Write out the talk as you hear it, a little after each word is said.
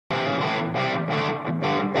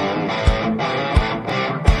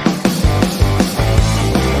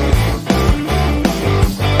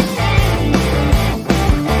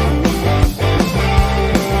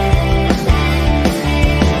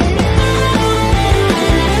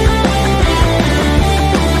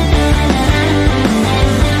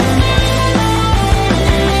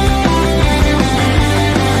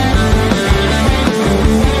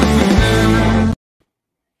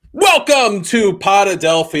Welcome to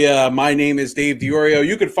Podadelphia. My name is Dave Diorio.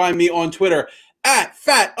 You can find me on Twitter at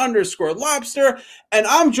 @fat_lobster. And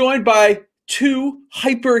I'm joined by two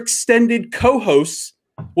hyperextended co-hosts.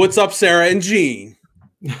 What's up, Sarah and Gene?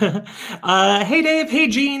 Hey, Dave. Hey,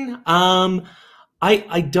 Gene.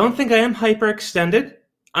 I don't think I am hyperextended.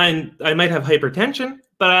 I might have hypertension,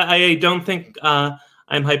 but I don't think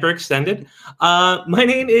I'm hyperextended. My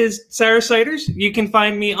name is Sarah Siders. You can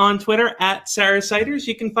find me on Twitter at Sarah Siders.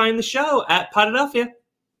 You can find the show at Podadelphia.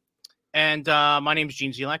 And my name is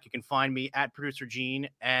Gene Zelak. You can find me at Producer Gene.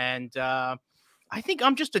 And I think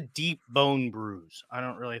I'm just a deep bone bruise. I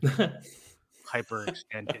don't really think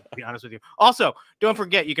hyperextended, to be honest with you. Also, don't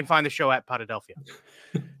forget, you can find the show at Podadelphia.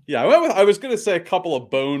 Yeah, I was going to say a couple of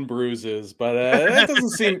bone bruises, but that doesn't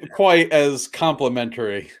seem quite as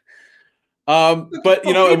complimentary. But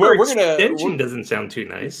you know, we're gonna extension doesn't sound too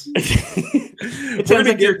nice. It sounds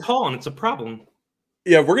like you're tall and it's a problem.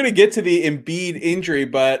 Yeah, we're gonna get to the Embiid injury,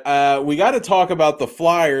 but we got to talk about the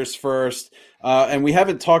Flyers first, and we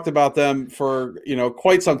haven't talked about them for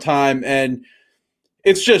quite some time, and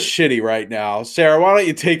it's just shitty right now. Sarah, why don't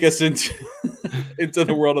you take us into into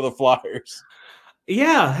the world of the Flyers?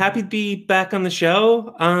 Yeah, happy to be back on the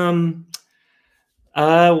show.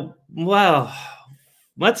 Well,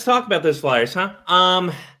 let's talk about those Flyers, huh?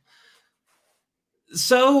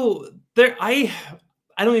 So there, I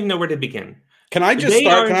don't even know where to begin. Can I just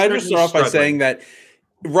start off by saying that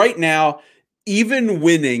right now, even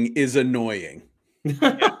winning is annoying.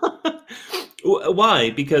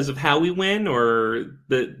 Why? Because of how we win, or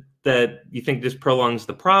that you think this prolongs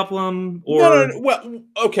the problem? Or no. Well,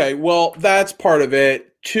 okay. Well, that's part of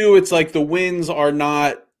it. Two, it's like the wins are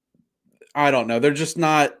not, I don't know. They're just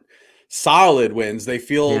not solid wins. They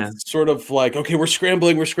feel sort of like, okay, we're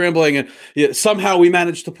scrambling. And somehow we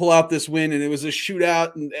managed to pull out this win, and it was a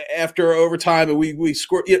shootout and after overtime, and we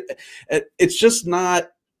scored. It's just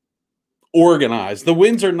not organized. The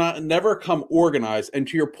wins are never come organized. And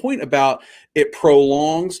to your point about it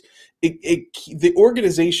prolongs, the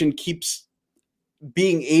organization keeps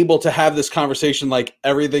being able to have this conversation like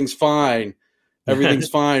everything's fine. Everything's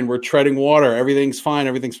fine. We're treading water. Everything's fine.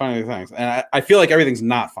 And I feel like everything's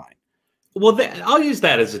not fine. Well, I'll use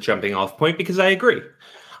that as a jumping off point because I agree.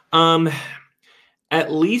 At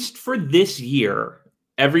least for this year,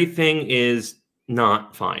 everything is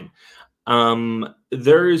not fine.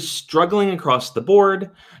 There's struggling across the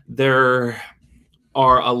board. There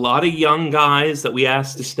are a lot of young guys that we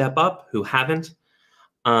asked to step up who haven't.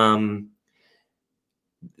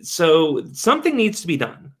 So something needs to be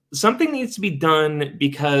done. Something needs to be done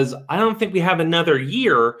because I don't think we have another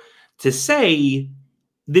year to say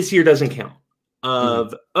this year doesn't count.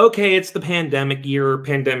 Okay, it's the pandemic year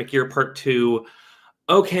part 2.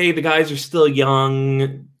 Okay, the guys are still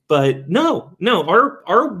young, but no,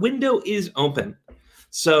 our window is open.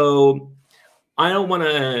 So I don't want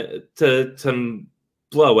to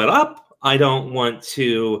blow it up. I don't want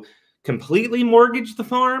to completely mortgage the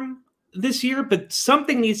farm this year, but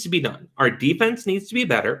something needs to be done. Our defense needs to be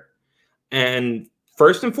better. And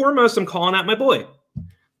first and foremost, I'm calling out my boy.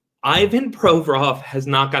 Ivan Provorov has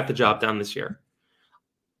not got the job done this year.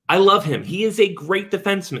 I love him. He is a great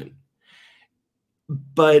defenseman.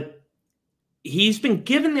 But he's been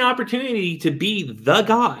given the opportunity to be the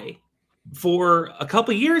guy for a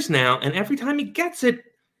couple years now, and every time he gets it,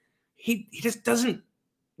 he just doesn't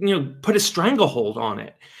put a stranglehold on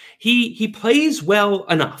it. He plays well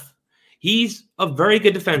enough. He's a very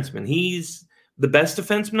good defenseman. He's the best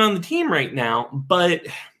defenseman on the team right now, but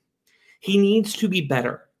he needs to be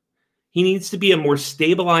better. He needs to be a more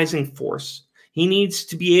stabilizing force. He needs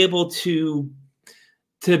to be able to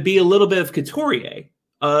be a little bit of Couturier.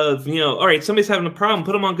 Of, all right, somebody's having a problem,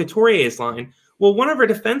 put him on Couturier's line. Well, one of our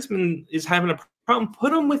defensemen is having a problem,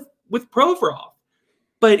 put him with Provorov.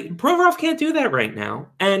 But Provorov can't do that right now.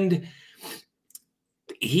 And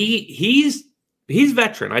he's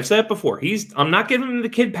veteran. I've said it before. I'm not giving him the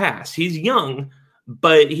kid pass. He's young,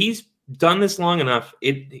 but he's done this long enough.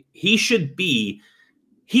 He should be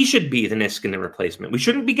the Niskanen replacement. We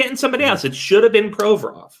shouldn't be getting somebody else. It should have been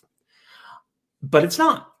Provorov. But it's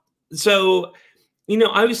not. So,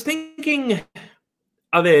 I was thinking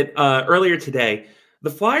of it earlier today. The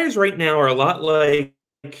Flyers right now are a lot like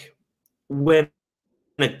when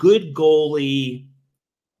a good goalie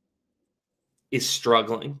is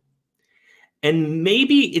struggling. And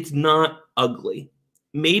maybe it's not ugly.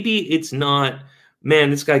 Maybe it's not, man,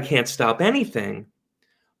 this guy can't stop anything.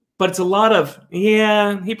 But it's a lot of,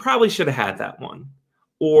 he probably should have had that one.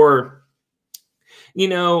 Or,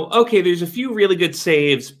 okay, there's a few really good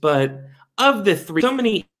saves, but of the three, so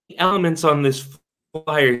many elements on this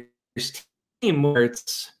Flyers team where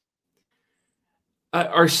it's,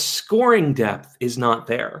 our scoring depth is not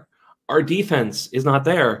there. Our defense is not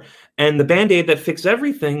there. And the Band-Aid that fixed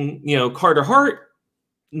everything, Carter Hart,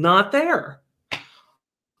 not there.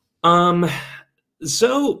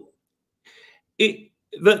 So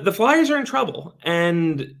the Flyers are in trouble,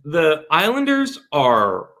 and the Islanders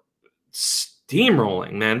are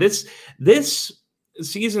steamrolling, man. This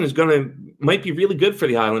season might be really good for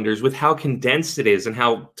the Islanders with how condensed it is and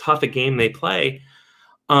how tough a game they play.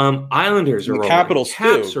 Islanders are rolling. Capitals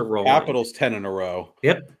Caps are rolling. Capitals 10 in a row.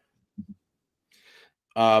 Yep.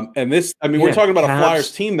 And this, we're talking about Caps, a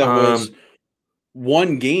Flyers team that was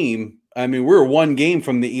one game. We were one game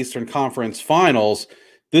from the Eastern Conference Finals.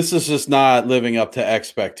 This is just not living up to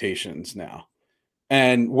expectations now.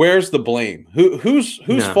 And where's the blame? Whose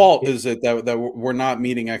fault is it that we're not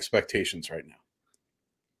meeting expectations right now?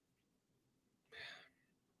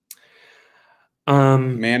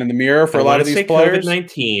 Man in the mirror for a lot of these players.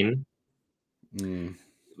 COVID-19.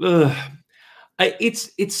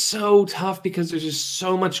 It's so tough because there's just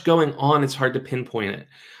so much going on. It's hard to pinpoint it.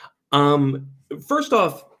 First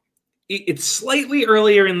off, it's slightly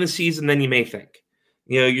earlier in the season than you may think.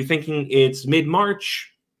 You're thinking it's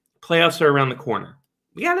mid-March, playoffs are around the corner.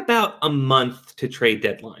 We got about a month to trade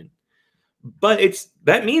deadline, but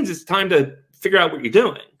that means it's time to figure out what you're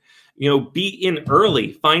doing. Be in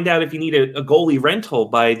early, find out if you need a goalie rental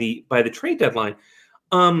by the trade deadline.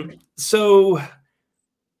 So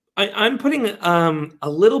I'm putting a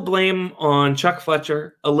little blame on Chuck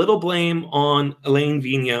Fletcher, a little blame on Alain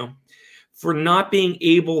Vigneault for not being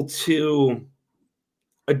able to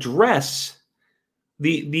address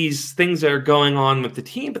these things that are going on with the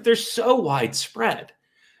team, but they're so widespread.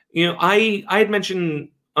 I had mentioned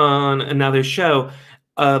on another show,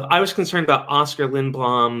 I was concerned about Oscar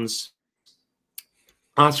Lindblom's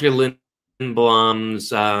hold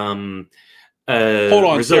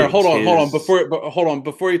on, Sarah. Hold on.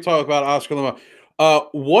 Before you talk about Oscar Lindblom,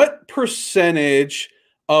 what percentage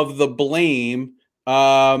of the blame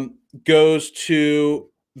goes to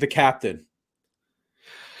the captain?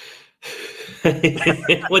 Well,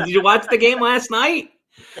 did you watch the game last night?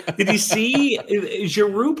 Did you see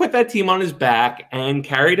Giroux put that team on his back and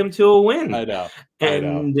carried him to a win? I know.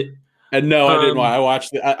 And no, I didn't. I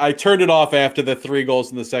watched it. I turned it off after the 3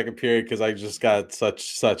 goals in the second period because I just got such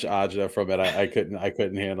agita from it. I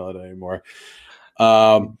couldn't handle it anymore.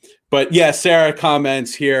 But yeah, Sarah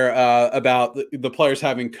comments here about the players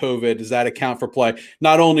having COVID. Does that account for play?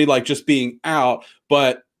 Not only like just being out,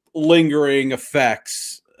 but lingering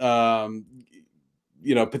effects.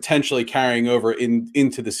 Potentially carrying over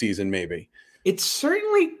into the season, maybe. It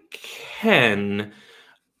certainly can.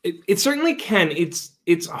 It certainly can.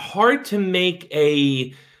 It's hard to make a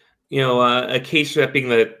case for that being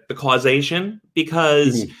the causation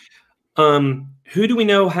because who do we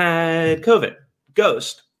know had COVID?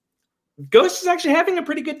 Ghost. Ghost is actually having a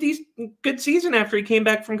pretty good season after he came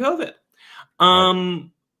back from COVID. And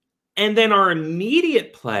then our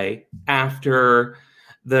immediate play after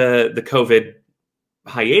the COVID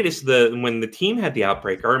hiatus, when the team had the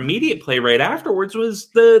outbreak, our immediate play right afterwards was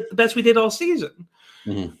the best we did all season.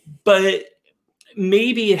 But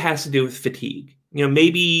maybe it has to do with fatigue.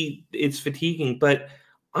 Maybe it's fatiguing, but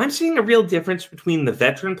I'm seeing a real difference between the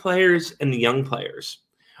veteran players and the young players.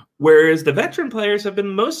 Whereas the veteran players have been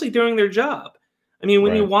mostly doing their job. When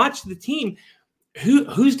you watch the team,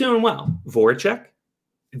 who's doing well? Voracek,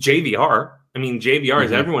 JVR. JVR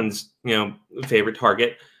is everyone's favorite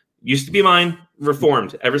target. Used to be mine,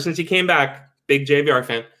 reformed ever since he came back. Big JVR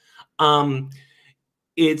fan.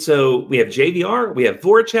 So we have JVR, we have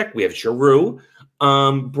Voracek, we have Giroux.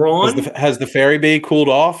 Braun has the Farabee cooled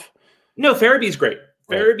off? No, Farabee's great.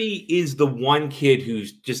 Right. Farabee is the one kid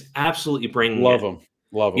who's just absolutely bringing Love him.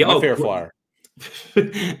 Yeah, my favorite Flyer.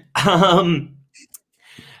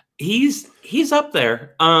 He's up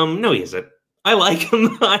there. No, he isn't. I like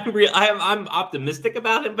him. I'm optimistic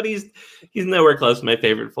about him, but he's nowhere close to my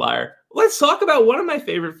favorite Flyer. Let's talk about one of my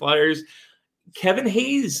favorite Flyers. Kevin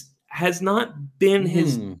Hayes has not been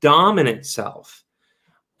his dominant self.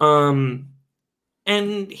 And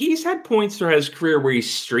he's had points throughout his career where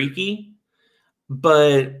he's streaky,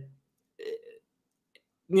 but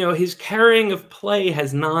his carrying of play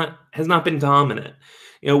has not been dominant.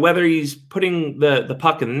 Whether he's putting the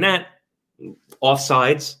puck in the net,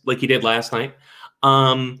 offsides like he did last night,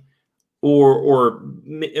 or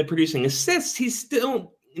producing assists, he's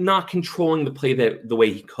still not controlling the play the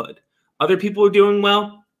way he could. Other people are doing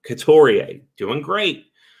well. Couturier doing great.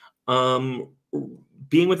 Being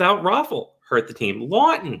without Raffle hurt the team.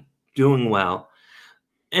 Lawton doing well.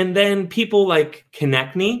 And then people like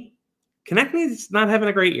Konechny. Konechny's not having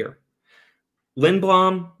a great year.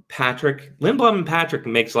 Lindblom, Patrick, Lindblom and Patrick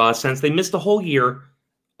makes a lot of sense. They missed a whole year,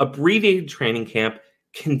 abbreviated training camp,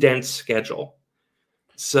 condensed schedule.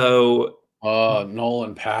 So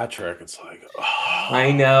Nolan Patrick, it's like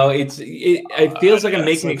I know it feels like I'm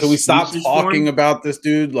making. Like, can we stop talking about this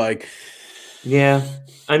dude? Like, yeah,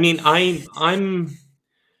 I mean, I'm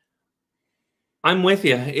with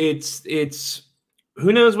you. It's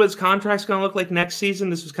who knows what his contract's going to look like next season.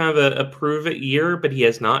 This was kind of a prove it year, but he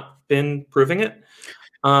has not been proving it.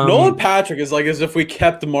 Nolan Patrick is like as if we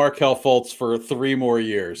kept Markelle Fultz for 3 more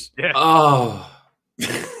years. Yeah. Oh,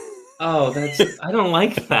 I don't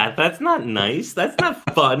like that. That's not nice. That's not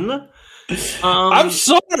fun. I'm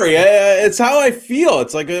sorry. It's how I feel.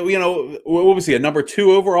 It's like, what was he, a number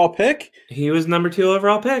 2 overall pick? He was number 2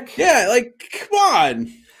 overall pick. Yeah, like, come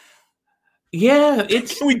on. Yeah,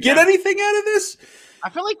 can we get anything out of this? I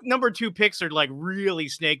feel like number 2 picks are like really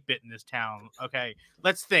snake bit in this town. Okay,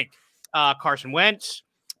 let's think. Carson Wentz,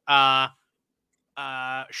 Sean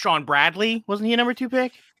Bradley, wasn't he a number 2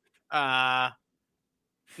 pick?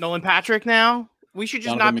 Nolan Patrick. Now we should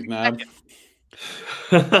just Donovan not.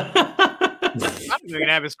 I'm going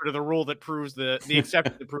to have is sort of the rule that proves the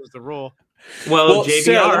exception that proves the rule. Well, JVR,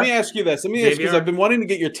 Sarah, let me ask you this. Because I've been wanting to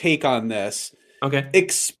get your take on this. Okay.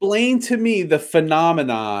 Explain to me the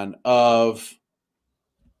phenomenon of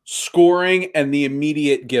scoring and the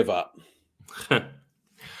immediate give up.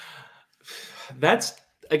 It's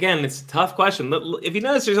a tough question. If you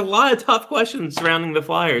notice, there's a lot of tough questions surrounding the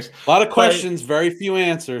Flyers. A lot of questions, very few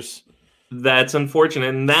answers. That's unfortunate.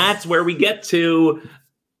 And that's where we get to,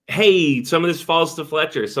 hey, some of this falls to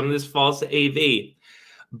Fletcher, some of this falls to AV.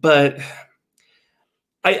 But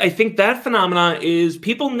I think that phenomenon is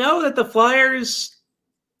people know that the Flyers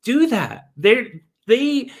do that.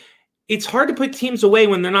 It's hard to put teams away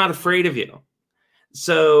when they're not afraid of you.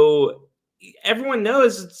 So everyone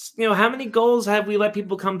knows, it's, how many goals have we let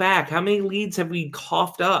people come back? How many leads have we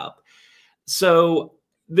coughed up? So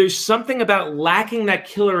there's something about lacking that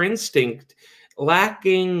killer instinct,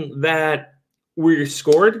 lacking that we're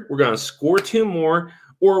scored, we're going to score 2 more,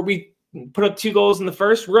 or we put up 2 goals in the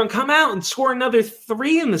first, we're going to come out and score another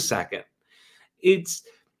 3 in the second. It's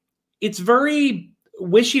very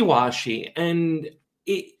wishy-washy, and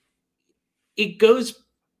it goes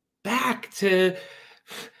back to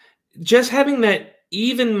just having that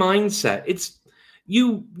even mindset. It's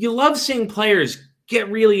you love seeing players get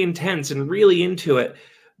really intense and really into it,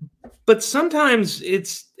 but sometimes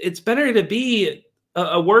it's better to be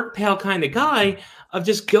a work pal kind of guy of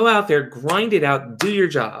just go out there, grind it out, do your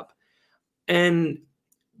job. And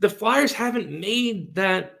the Flyers haven't made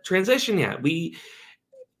that transition yet.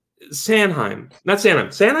 Sanheim's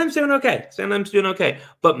doing okay. Sanheim's doing okay.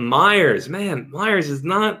 But Myers has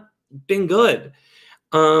not been good.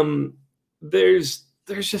 There's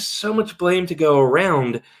just so much blame to go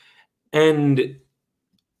around. And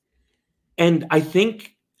I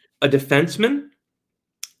think a defenseman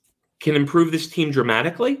can improve this team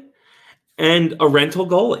dramatically, and a rental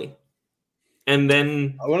goalie. And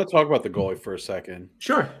then I want to talk about the goalie for a second.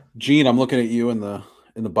 Sure. Gene, I'm looking at you in the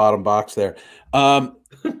bottom box there. I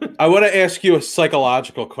want to ask you a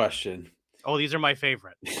psychological question. Oh, these are my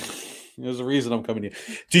favorite. There's a reason I'm coming to you.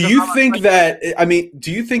 Do you think the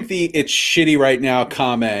 "it's shitty right now"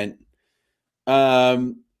 comment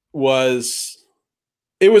was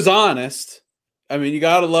honest? I mean, you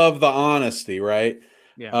got to love the honesty, right?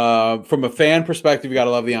 Yeah. From a fan perspective, you got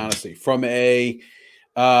to love the honesty. From a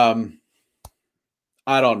I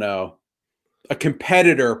don't know, a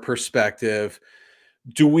competitor perspective,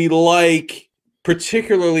 do we like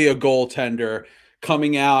particularly a goaltender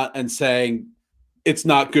coming out and saying it's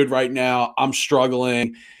not good right now, I'm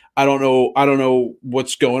struggling, I don't know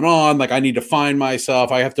what's going on, like I need to find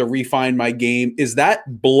myself, I have to refine my game? Is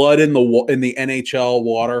that blood in the NHL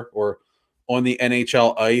water or on the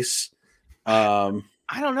NHL ice? I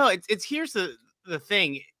don't know. It's here's the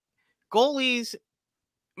thing. Goalies,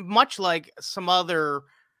 much like some other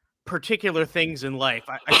particular things in life,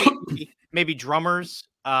 I think maybe drummers,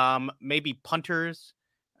 maybe punters.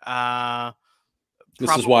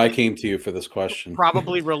 This is why I came to you for this question.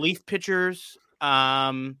 Probably relief pitchers.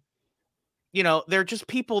 They're just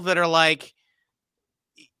people that are like,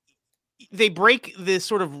 they break the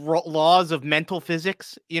sort of laws of mental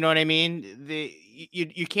physics. You know what I mean?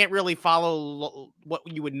 You can't really follow what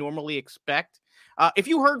you would normally expect. If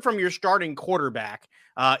you heard from your starting quarterback,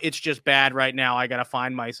 it's just bad right now, I got to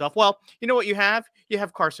find myself. Well, you know what you have? You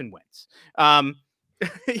have Carson Wentz.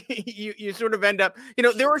 You sort of end up,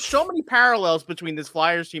 there are so many parallels between this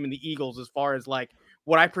Flyers team and the Eagles as far as like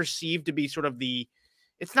what I perceive to be sort of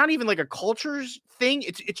it's not even like a cultures thing.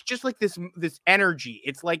 It's just like this energy.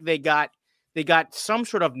 It's like they got they got some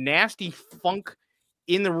sort of nasty funk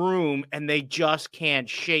in the room and they just can't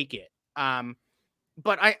shake it.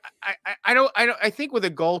 But I think with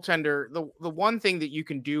a goaltender, the one thing that you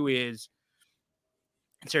can do is,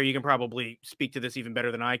 Sarah, you can probably speak to this even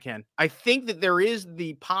better than I can. I think that there is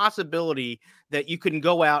the possibility that you can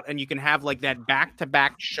go out and you can have like that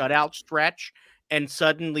back-to-back shutout stretch and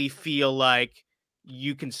suddenly feel like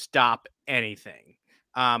you can stop anything.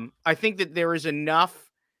 I think that there is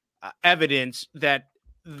enough evidence that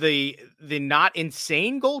the not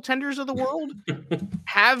insane goaltenders of the world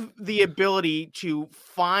have the ability to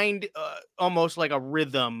find almost like a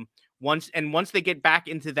rhythm once they get back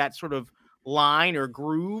into that sort of line or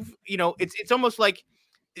groove. It's almost like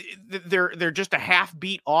they're just a half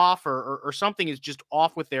beat off or something is just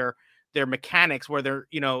off with their mechanics, where they're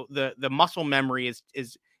the muscle memory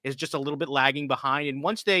is just a little bit lagging behind, and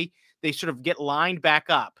once they sort of get lined back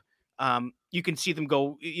up, you can see them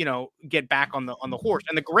go, get back on the horse.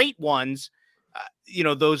 And the great ones,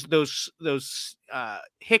 those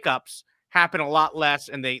hiccups happen a lot less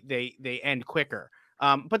and they end quicker.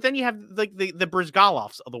 But then you have like the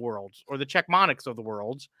Brizgalovs of the world or the Czechmanics of the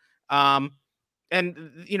world. And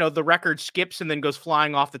the record skips and then goes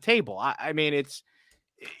flying off the table. I mean,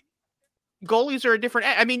 goalies are a different.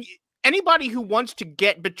 I mean, anybody who wants to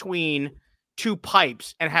get between two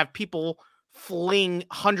pipes and have people fling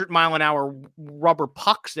 100-mile-an-hour rubber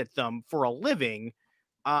pucks at them for a living,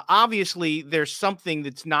 obviously there's something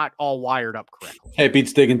that's not all wired up correctly. Hey, it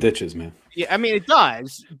beats digging ditches, man. Yeah, I mean it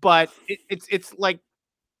does, but it's like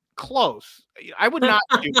close. I would not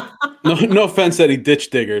do it. No offense to any ditch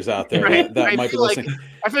diggers out there right? that might be listening.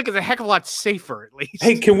 I feel like it's a heck of a lot safer, at least.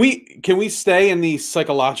 Hey, can we stay in the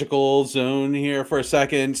psychological zone here for a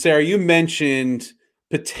second? Sarah, you mentioned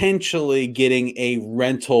potentially getting a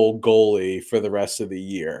rental goalie for the rest of the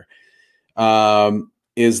year.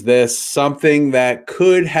 Is this something that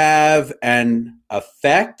could have an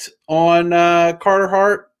effect on Carter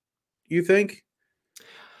Hart, you think?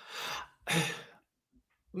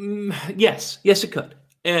 Yes, it could.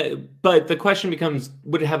 But the question becomes,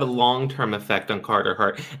 would it have a long-term effect on Carter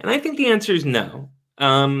Hart? And I think the answer is no.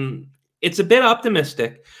 It's a bit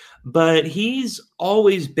optimistic, but he's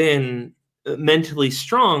always been mentally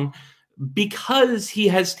strong because he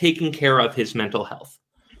has taken care of his mental health.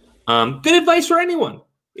 Good advice for anyone.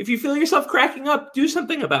 If you feel yourself cracking up, do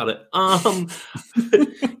something about it.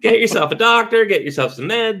 Get yourself a doctor, get yourself some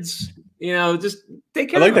meds, just take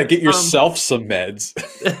care of it. I like that. Get yourself some meds.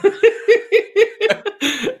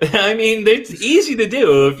 I mean, it's easy to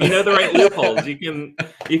do if you know the right loopholes. You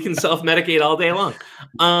can self-medicate all day long.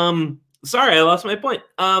 Sorry, I lost my point.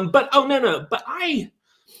 But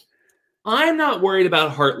I'm not worried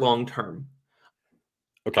about Hart long term.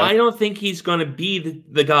 Okay. I don't think he's going to be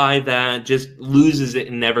the guy that just loses it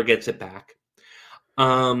and never gets it back.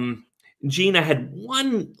 Gene, I had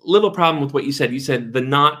one little problem with what you said. You said the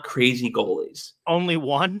not crazy goalies. Only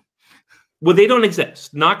one? Well, they don't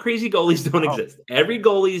exist. Not crazy goalies don't exist. Every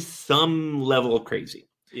goalie's some level of crazy.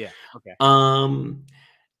 Yeah. Okay.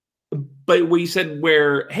 But what you said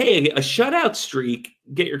hey, a shutout streak,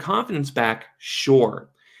 get your confidence back,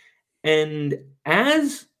 sure. And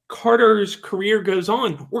as Carter's career goes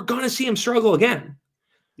on, we're going to see him struggle again.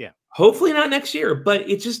 Yeah. Hopefully not next year, but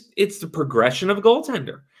it's the progression of a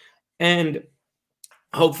goaltender. And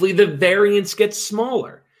hopefully the variance gets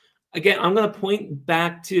smaller. Again, I'm going to point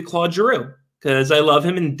back to Claude Giroux because I love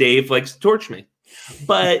him and Dave likes to torch me.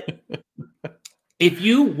 But if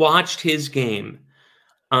you watched his game,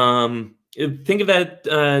 think of that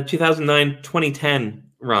 2009-2010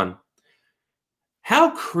 run,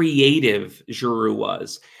 how creative Giroux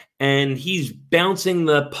was. And he's bouncing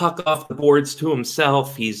the puck off the boards to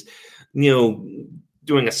himself. He's,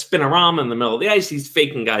 doing a spinorama in the middle of the ice. He's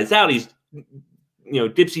faking guys out. He's,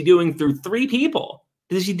 dipsy-doing through three people.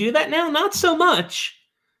 Does he do that now? Not so much.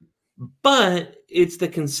 But it's the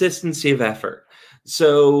consistency of effort.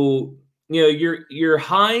 So, your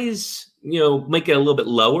highs, might get a little bit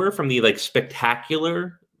lower from the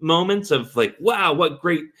spectacular moments of wow, what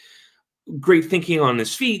great thinking on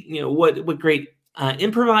his feet. What great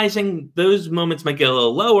improvising. Those moments might get a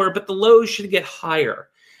little lower, but the lows should get higher.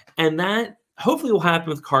 And that hopefully will happen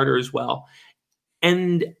with Carter as well.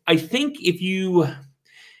 And I think if you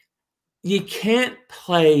can't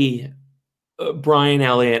play Brian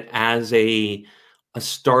Elliott as a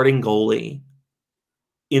starting goalie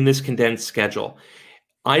in this condensed schedule.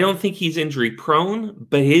 I don't think he's injury prone,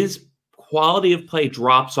 but his quality of play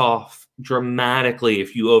drops off dramatically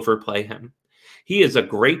if you overplay him. He is a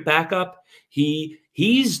great backup.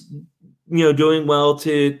 He's doing well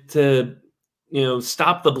to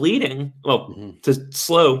stop the bleeding. Well, to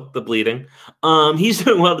slow the bleeding. He's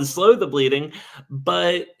doing well to slow the bleeding,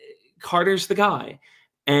 but Carter's the guy.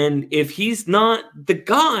 And if he's not the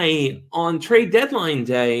guy on trade deadline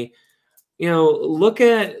day, look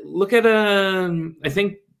at I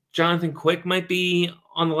think Jonathan Quick might be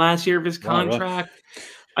on the last year of his contract.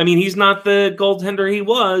 I mean, he's not the goaltender he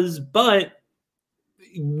was, but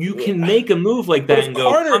you can make a move like that and go,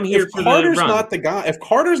 I'm here for Carter's the run. Not the guy. If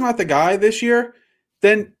Carter's not the guy this year,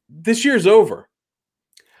 then this year's over.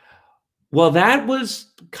 Well, that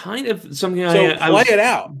was kind of something it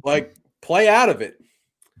out. Like, play out of it.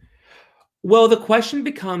 Well, the question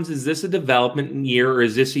becomes, is this a development year or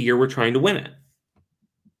is this a year we're trying to win it?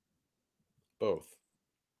 Both.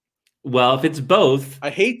 Well, if it's both. I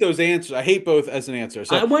hate those answers. I hate both as an answer.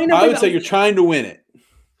 So I would say you're trying to win it.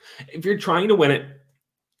 If you're trying to win it,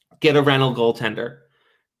 get a rental goaltender.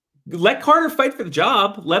 Let Carter fight for the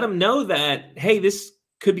job. Let him know that, hey, this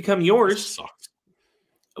could become yours. This sucks.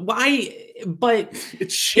 Why? But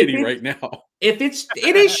it's shitty right now. It is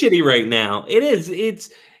shitty right now. It is. It's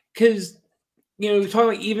because you're talking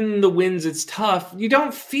about even the wins. It's tough. You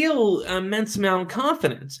don't feel an immense amount of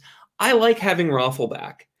confidence. I like having Raffl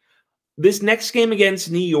back. This next game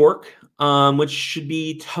against New York, which should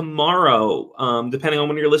be tomorrow, depending on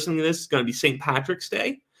when you're listening to this, is going to be St. Patrick's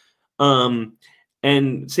Day.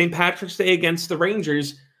 And St. Patrick's Day against the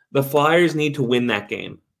Rangers, the Flyers need to win that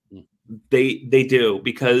game. They do,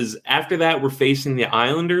 because after that, we're facing the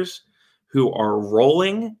Islanders, who are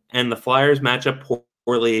rolling, and the Flyers match up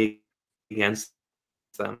poorly against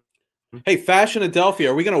them. Hey, Fashionadelphia,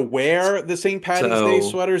 are we going to wear the St. Patty's Day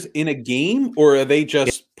sweaters in a game, or are they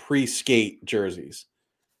just pre-skate jerseys?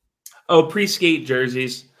 Oh, pre-skate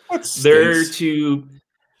jerseys. They're to...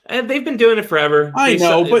 they've been doing it forever. I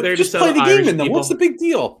know, but they're just play the game in them. What's the big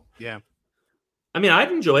deal? Yeah. I mean,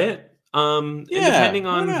 I'd enjoy it. Depending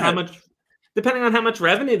on how much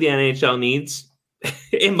revenue the NHL needs,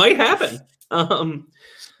 it might happen.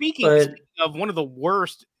 Speaking of one of the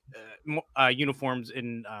worst uniforms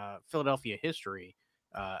in Philadelphia history,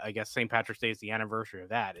 I guess St. Patrick's Day is the anniversary of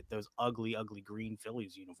that. Those ugly, ugly green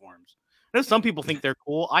Phillies uniforms. I know some people think they're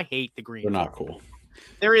cool. I hate the green. They're not cool.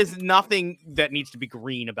 There is nothing that needs to be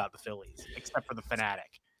green about the Phillies except for the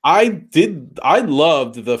Fanatic. I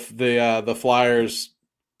loved the Flyers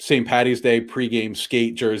St. Patty's Day pregame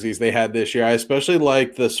skate jerseys they had this year. I especially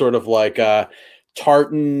like the sort of like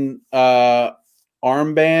tartan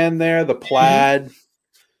armband there, the plaid.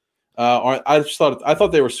 I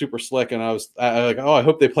thought they were super slick, and I was like, oh, I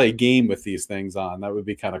hope they play a game with these things on. That would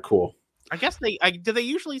be kind of cool. I guess do they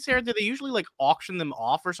usually like auction them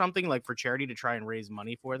off or something, like for charity to try and raise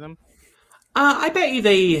money for them? I bet you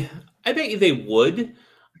they would.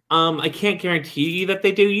 I can't guarantee you that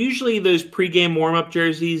they do. Usually those pregame warm-up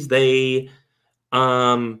jerseys, they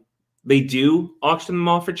do auction them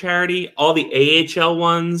off for charity. All the AHL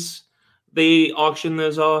ones, they auction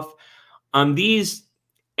those off.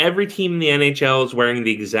 Every team in the NHL is wearing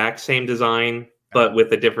the exact same design, but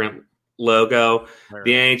with a different logo. Right.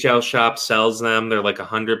 The NHL shop sells them. They're like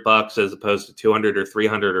 $100 as opposed to $200 or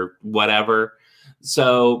 $300 or whatever.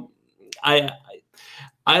 So I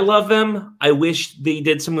love them. I wish they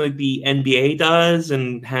did something like the NBA does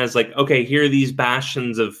and has like, okay, here are these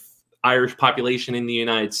bastions of Irish population in the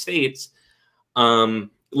United States.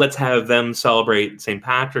 Let's have them celebrate St.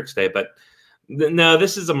 Patrick's Day. But no,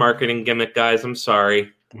 this is a marketing gimmick, guys. I'm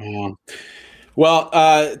sorry. Yeah.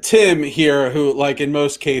 Well, Tim here, who like in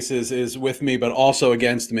most cases is with me but also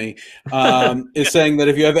against me, is saying that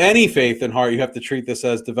if you have any faith in Hart, you have to treat this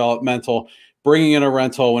as developmental. Bringing in a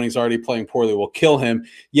rental when he's already playing poorly will kill him.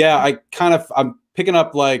 Yeah, I'm picking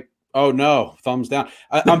up like, oh no, thumbs down.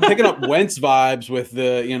 I'm picking up Wentz vibes with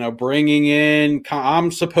the, bringing in, I'm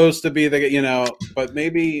supposed to be the, but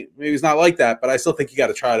maybe he's not like that. But I still think you got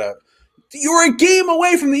to try to. You're a game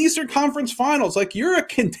away from the Eastern Conference Finals. Like, you're a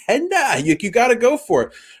contender. You got to go for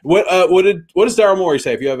it. What does Daryl Morey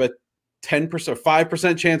say? If you have a 10% or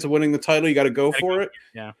 5% chance of winning the title, you got to go for it.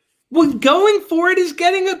 Yeah. Well, going for it is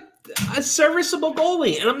getting a serviceable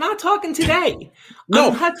goalie, and I'm not talking today.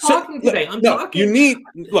 No, I'm not talking today. I'm talking. You need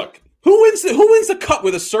who wins the cup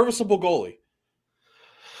with a serviceable goalie?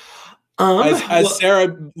 As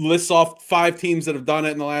Sarah lists off 5 teams that have done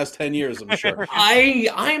it in the last 10 years, I'm sure.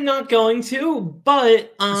 I'm not going to,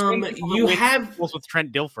 but you have with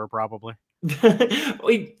Trent Dilfer probably.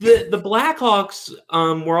 the Blackhawks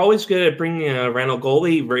were always good at bringing a rental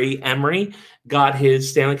goalie. Ray Emery got his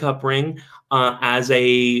Stanley Cup ring as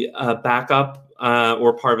a backup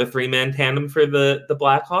or part of a 3-man tandem for the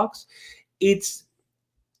Blackhawks. It's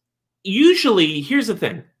usually, here's the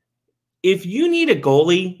thing. if you need a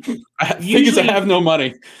goalie, I have no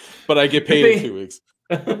money, but I get paid in 2 weeks.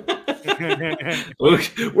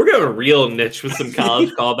 We're going real niche with some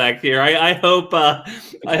college callback here. I hope the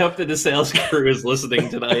DeSales crew is listening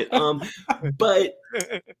tonight. Oh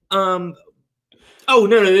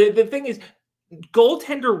no. The thing is,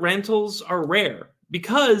 goaltender rentals are rare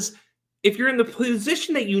because if you're in the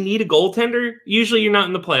position that you need a goaltender, usually you're not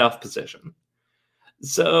in the playoff position.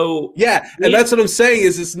 So yeah, and that's what I'm saying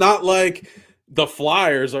is it's not like the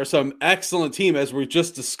Flyers are some excellent team. As we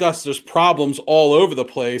just discussed, there's problems all over the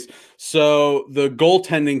place. So the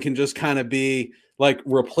goaltending can just kind of be like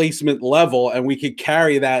replacement level, and we could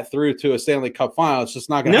carry that through to a Stanley Cup final. It's just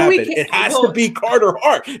not going to happen. It has to be Carter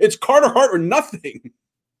Hart. It's Carter Hart or nothing.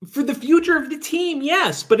 For the future of the team,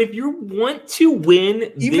 yes. But if you want to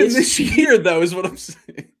win even this year, though, is what I'm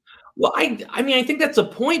saying. Well, I mean, I think that's a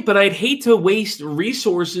point, but I'd hate to waste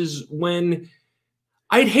resources when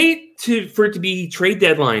I'd hate for it to be trade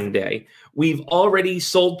deadline day. We've already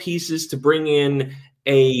sold pieces to bring in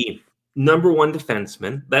a number one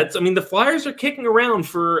defenseman. The Flyers are kicking around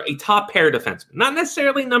for a top pair defenseman, not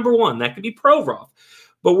necessarily number one. That could be Provorov,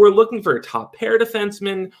 but we're looking for a top pair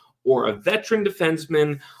defenseman or a veteran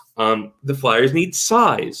defenseman. The Flyers need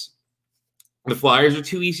size. The Flyers are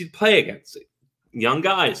too easy to play against. Young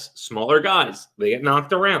guys, smaller guys, they get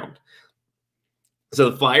knocked around. So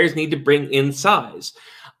the Flyers need to bring in size.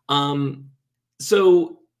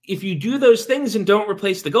 So if you do those things and don't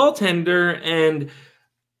replace the goaltender, and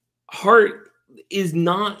Hart is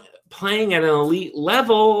not playing at an elite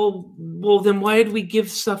level, well, then why did we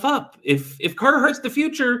give stuff up? If Carter Hart's the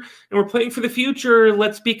future and we're playing for the future,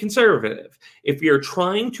 let's be conservative. If we are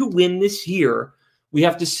trying to win this year, we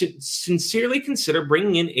have to sincerely consider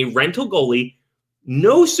bringing in a rental goalie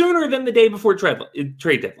no sooner than the day before trade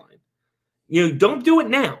deadline. Don't do it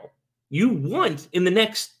now. You want in the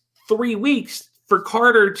next 3 weeks for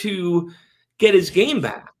Carter to get his game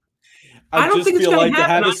back. I don't think feel like to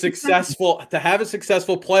have a successful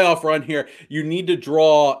playoff run here, you need to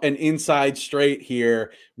draw an inside straight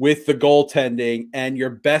here with the goaltending, and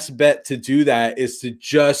your best bet to do that is to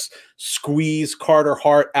just squeeze Carter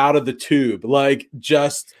Hart out of the tube. Like,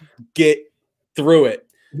 just get through it.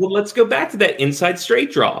 Well, let's go back to that inside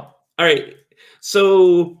straight draw. All right,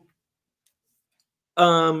 so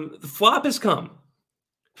the flop has come.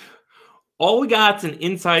 All we got is an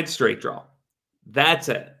inside straight draw. That's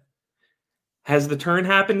it. Has the turn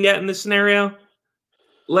happened yet in this scenario?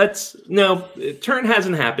 No, turn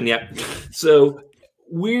hasn't happened yet. So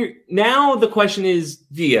now the question is,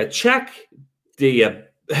 do you check? Do you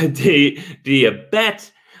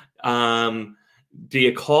bet? Do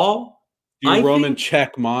you call? Do you Roman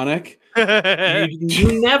check Monik?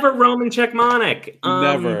 You never Roman check Monik.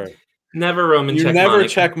 Never Roman check Monik. You never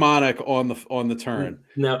check Monik on the turn.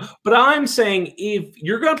 No, but I'm saying if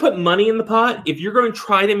you're going to put money in the pot, if you're going to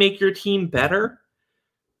try to make your team better,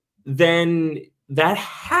 then that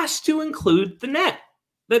has to include the net.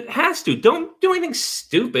 That has to. Don't do anything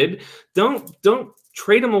stupid. Don't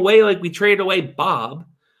trade him away like we traded away Bob.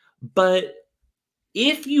 But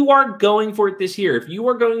if you are going for it this year, if you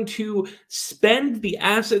are going to spend the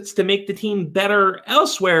assets to make the team better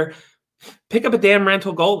elsewhere, pick up a damn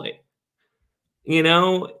rental goalie.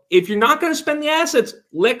 If you're not going to spend the assets,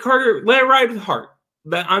 let it ride with Hart.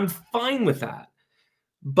 I'm fine with that.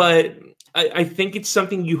 But I think it's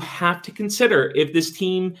something you have to consider if this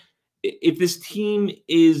team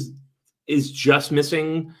is just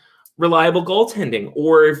missing reliable goaltending,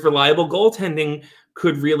 or if reliable goaltending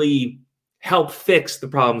could really help fix the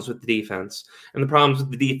problems with the defense, and the problems with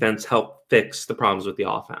the defense help fix the problems with the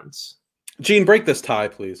offense. Gene, break this tie,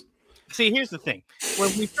 please. See, here's the thing. When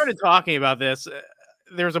we started talking about this,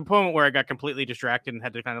 there was a moment where I got completely distracted and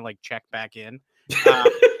had to kind of check back in.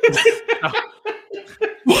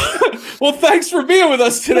 Well, thanks for being with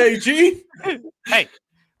us today, Gene. Hey,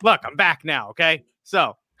 look, I'm back now. Okay,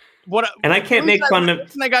 so I can't make fun of. The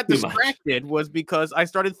reason I got distracted was because I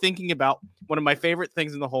started thinking about one of my favorite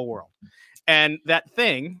things in the whole world, and that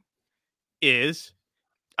thing is,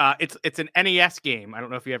 it's an NES game. I don't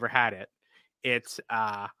know if you ever had it. It's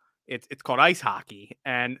called ice hockey,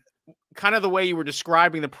 and kind of the way you were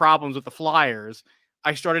describing the problems with the Flyers,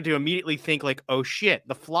 I started to immediately think oh shit,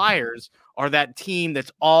 the Flyers are that team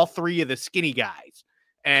that's all three of the skinny guys.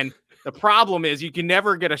 And the problem is you can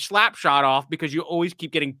never get a slap shot off because you always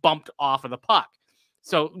keep getting bumped off of the puck.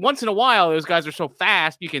 So once in a while, those guys are so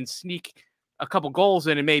fast, you can sneak a couple goals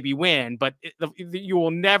in and maybe win, but you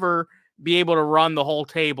will never be able to run the whole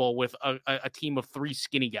table with a team of three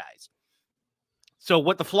skinny guys. So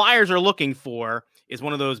what the Flyers are looking for is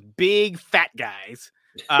one of those big fat guys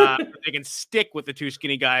they can stick with the 2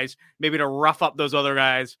 skinny guys, maybe to rough up those other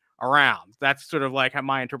guys around. That's sort of like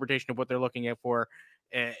my interpretation of what they're looking at for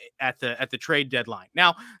at the trade deadline.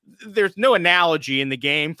 Now, there's no analogy in the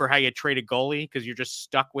game for how you trade a goalie because you're just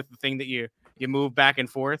stuck with the thing that you move back and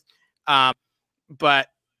forth. But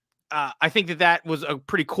I think that was a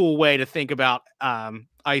pretty cool way to think about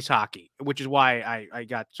ice hockey, which is why I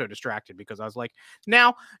got so distracted, because I was like,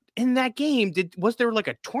 now in that game, was there like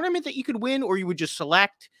a tournament that you could win, or you would just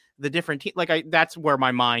select the different team? That's where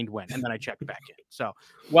my mind went, and then I checked back in. So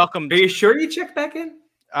welcome. Are you sure you checked back in?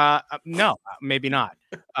 No, maybe not.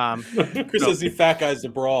 Chris says he fat guys to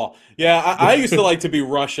brawl. Yeah, I used to like to be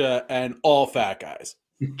Russia and all fat guys.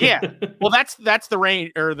 Yeah, well, that's the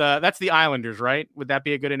range, or that's the Islanders, right? Would that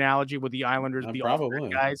be a good analogy? Would the Islanders be all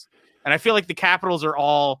fat guys? And I feel like the Capitals are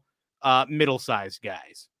all middle-sized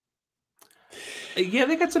guys. Yeah,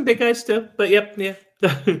 they got some big guys too, but yep, yeah.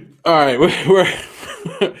 All right,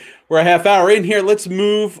 we're a half hour in here. Let's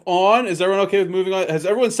move on. Is everyone okay with moving on? Has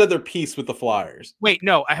everyone said their piece with the Flyers? Wait,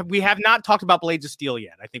 no, we have not talked about Blades of Steel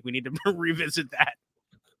yet. I think we need to revisit that.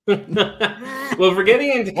 Well, if we're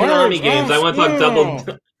getting into Konami games, I want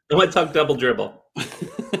to talk double dribble.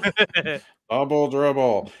 Double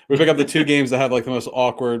dribble. We pick up the 2 games that have like the most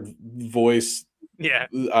awkward voice. Yeah,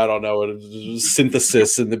 I don't know,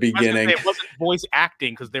 synthesis in the beginning. It wasn't voice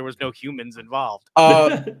acting because there was no humans involved.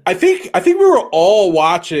 I think we were all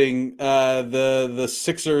watching the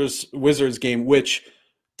Sixers Wizards game, which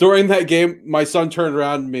during that game, my son turned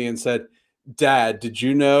around to me and said, "Dad, did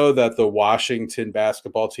you know that the Washington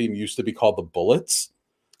basketball team used to be called the Bullets?"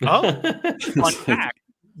 Oh, fun fact.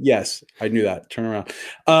 Yes, I knew that. Turn around.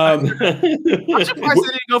 I'm surprised they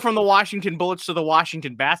didn't go from the Washington Bullets to the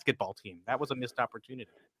Washington basketball team. That was a missed opportunity.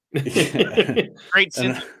 Great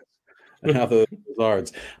sense. And how the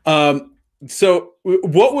Wizards. So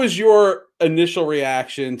what was your initial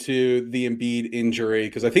reaction to the Embiid injury?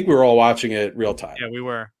 Because I think we were all watching it real time. Yeah, we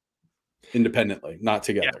were. Independently, not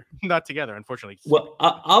together. Yeah, not together, unfortunately. Well,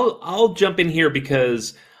 I'll jump in here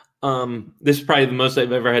because this is probably the most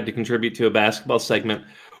I've ever had to contribute to a basketball segment.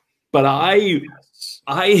 But I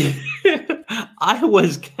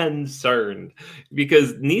was concerned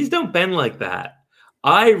because knees don't bend like that.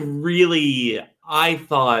 I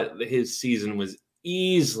thought his season was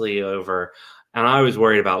easily over, and I was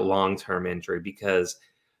worried about long-term injury because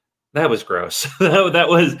that was gross. that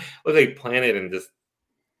was like planted and just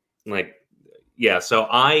like, yeah. So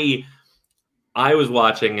I was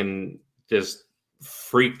watching and just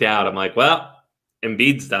freaked out. I'm like, well,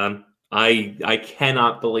 Embiid's done. I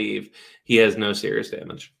cannot believe he has no serious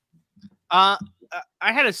damage. I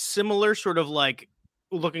had a similar sort of like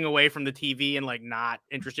looking away from the TV and like not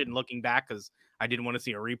interested in looking back because I didn't want to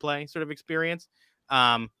see a replay sort of experience.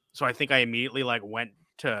 So I think I immediately like went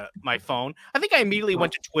to my phone. I think I immediately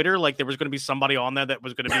went to Twitter. Like there was going to be somebody on there that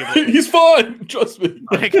was going to be able to... He's fine. Trust me.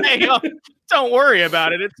 Like, hey, don't worry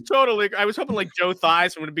about it. It's totally... I was hoping like Joe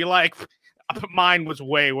Theismann would be like, mine was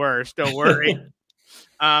way worse. Don't worry.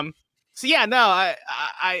 So yeah, no,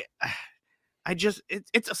 I just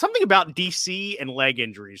it's something about DC and leg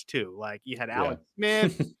injuries too. Like you had Alex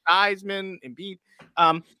Smith, Theismann, Embiid.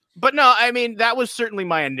 But no, I mean that was certainly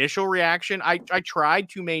my initial reaction. I tried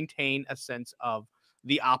to maintain a sense of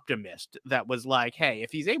the optimist that was like, hey,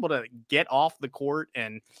 if he's able to get off the court,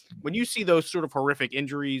 and when you see those sort of horrific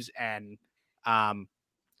injuries and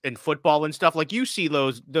in football and stuff, like you see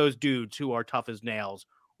those dudes who are tough as nails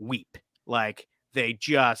weep, like they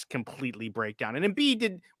just completely break down. And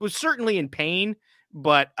Embiid was certainly in pain,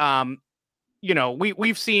 but you know,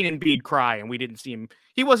 we've seen Embiid cry, and we didn't see him.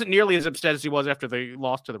 He wasn't nearly as upset as he was after the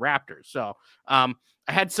loss to the Raptors. So I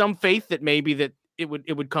had some faith that maybe that it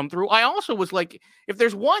would come through. I also was like, if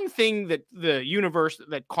there's one thing that the universe,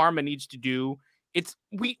 that karma needs to do, it's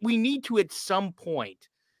we need to at some point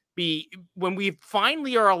be, when we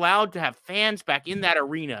finally are allowed to have fans back in that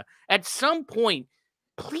arena, at some point,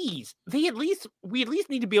 please, we at least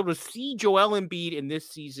need to be able to see Joel Embiid in this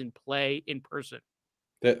season play in person.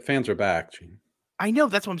 The fans are back, Gene. I know,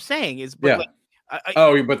 that's what I'm saying. Is but like,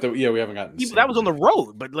 we haven't gotten that was on the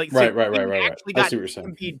road, but like right. Actually got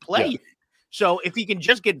Embiid play. Yeah. So if he can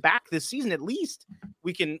just get back this season, at least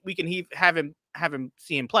we can have him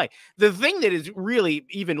see him play. The thing that is really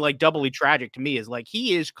even like doubly tragic to me is like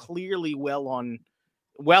he is clearly well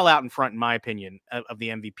out in front, in my opinion, of the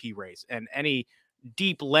MVP race, and any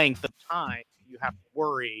deep length of time you have to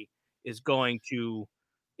worry is going to,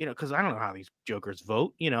 you know, because I don't know how these jokers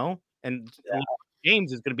vote, you know, and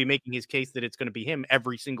James is going to be making his case that it's going to be him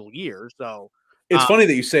every single year. So it's funny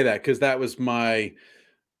that you say that, because that was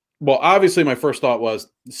obviously my first thought was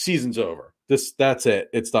season's over. that's it.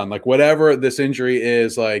 It's done. Like whatever this injury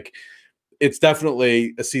is, like it's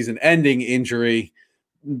definitely a season-ending injury.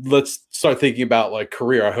 Let's start thinking about like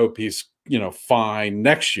career. I hope he's fine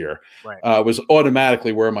next year. Right. Was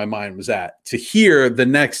automatically where my mind was at. To hear the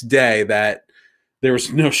next day that there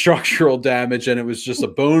was no structural damage and it was just a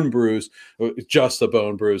bone bruise,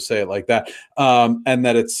 say it like that. And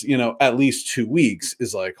that it's, at least 2 weeks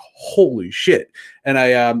is like, holy shit. And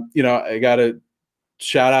I got to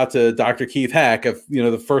shout out to Dr. Keith Heck of,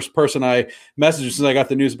 the first person I messaged since I got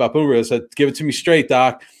the news about bone bruise. I said, give it to me straight,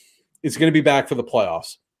 Doc. It's going to be back for the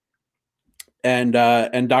playoffs. And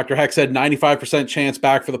Dr. Heck said 95% chance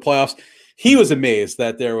back for the playoffs. He was amazed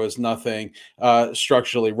that there was nothing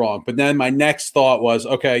structurally wrong. But then my next thought was,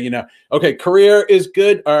 okay, career is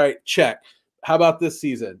good. All right, check. How about this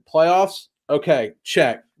season? Playoffs? Okay,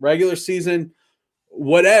 check. Regular season,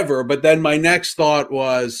 whatever. But then my next thought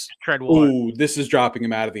was, ooh, this is dropping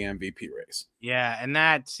him out of the MVP race. Yeah, and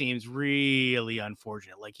that seems really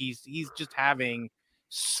unfortunate. Like he's just having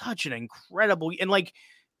such an incredible, and like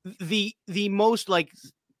the most like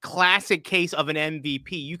classic case of an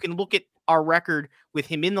MVP. You can look at our record with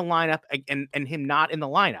him in the lineup and him not in the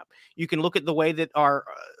lineup. You can look at the way that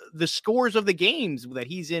the scores of the games that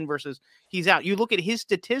he's in versus he's out. You look at his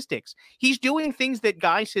statistics. He's doing things that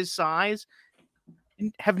guys his size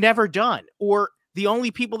have never done, or the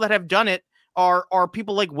only people that have done it are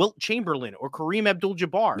people like Wilt Chamberlain or Kareem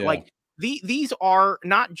Abdul-Jabbar. Yeah. Like these are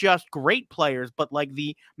not just great players, but like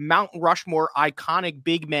the Mount Rushmore iconic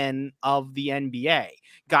big men of the NBA,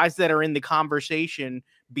 guys that are in the conversation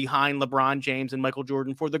behind LeBron James and Michael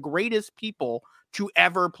Jordan for the greatest people to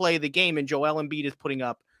ever play the game. And Joel Embiid is putting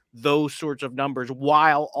up those sorts of numbers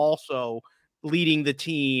while also leading the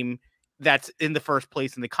team that's in the first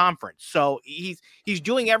place in the conference. So he's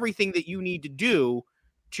doing everything that you need to do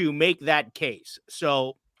to make that case.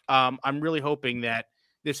 So I'm really hoping that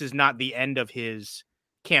this is not the end of his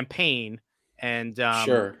campaign, and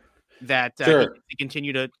that he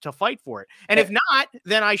continue to fight for it. And if not,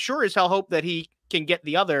 then I sure as hell hope that he can get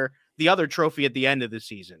the other trophy at the end of the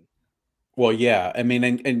season. Well, yeah. I mean,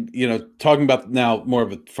 and talking about now more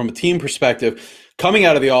of from a team perspective, coming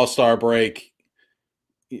out of the All-Star break,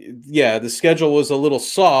 yeah, the schedule was a little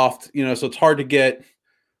soft, so it's hard to get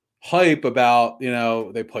hype about,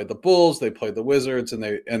 they played the Bulls, they played the Wizards, and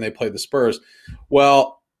they played the Spurs.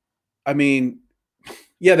 Well, I mean,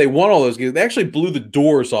 yeah, they won all those games. They actually blew the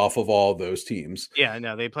doors off of all of those teams. Yeah,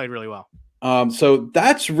 no, they played really well. So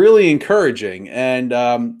that's really encouraging. And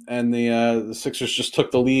the Sixers just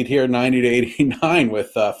took the lead here 90-89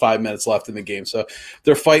 with 5 minutes left in the game. So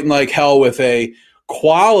they're fighting like hell with a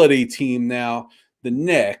quality team now. The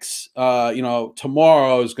Knicks,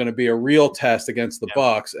 tomorrow is going to be a real test against the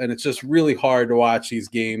Bucks, and it's just really hard to watch these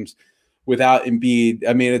games without Embiid.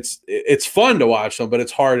 I mean, it's fun to watch them, but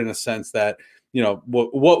it's hard in a sense that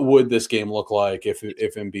what would this game look like if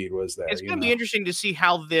Embiid was there? It's going to be interesting to see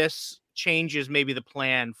how this changes maybe the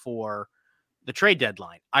plan for the trade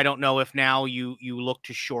deadline. I don't know if now you look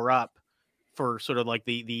to shore up for sort of like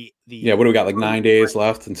the what do we got, like 9 days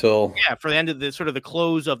left until for the end of the sort of the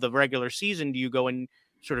close of the regular season. Do you go and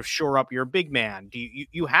sort of shore up your big man? Do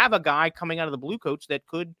you have a guy coming out of the Blue Coats that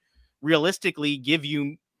could realistically give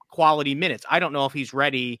you quality minutes? I don't know if he's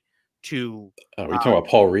ready to. Are we talking about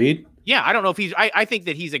Paul Reed? Yeah, I don't know if he's. I think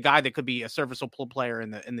that he's a guy that could be a serviceable player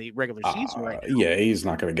in the regular season right now. Yeah, he's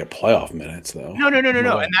not going to get playoff minutes though. No.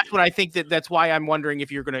 And that's what I think that's why I'm wondering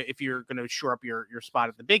if you're gonna shore up your spot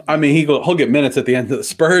at the big. I mean, he'll get minutes at the end of the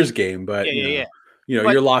Spurs game, but but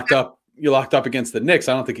you're locked up. You're locked up against the Knicks.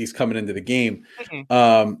 I don't think he's coming into the game.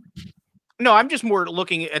 No, I'm just more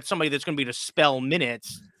looking at somebody that's going to be to spell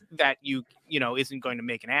minutes that isn't going to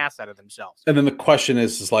make an ass out of themselves. And then the question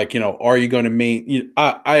is like, are you going to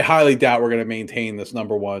I highly doubt we're going to maintain this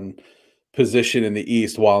number one position in the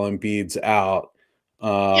East while Embiid's out.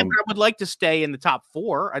 But I would like to stay in the top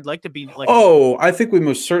 4. I'd like to be like. Oh, I think we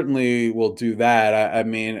most certainly will do that. I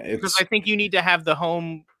mean, because I think you need to have the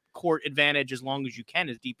home court advantage as long as you can,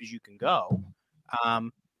 as deep as you can go.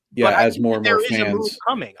 As more and more fans. There is a move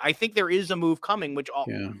coming. I think there is a move coming, which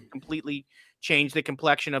completely change the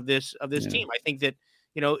complexion of this team. I think that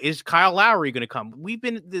is Kyle Lowry going to come?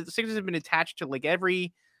 The Sixers have been attached to like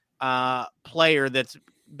every player that's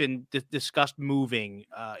been discussed moving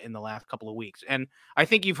in the last couple of weeks, and I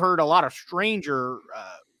think you've heard a lot of stranger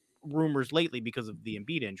rumors lately because of the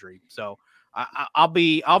Embiid injury. So I'll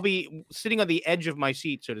be sitting on the edge of my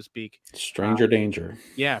seat, so to speak. Stranger danger.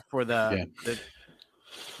 Yeah, for the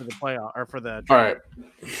playoff or for the. All right,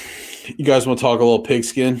 you guys want to talk a little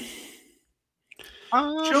pigskin?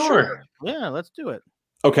 Sure. Yeah, let's do it.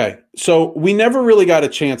 Okay, so we never really got a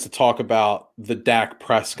chance to talk about the Dak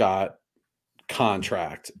Prescott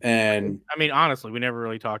contract, and I mean, honestly, we never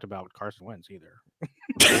really talked about Carson Wentz either.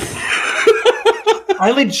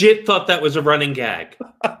 I legit thought that was a running gag.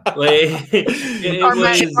 Like, we never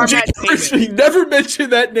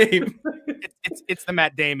mentioned that name. It's the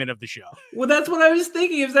Matt Damon of the show. Well, that's what I was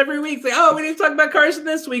thinking. It was every week. It's like, oh, we need to talk about Carson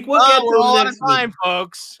this week. We'll get we're all out of time,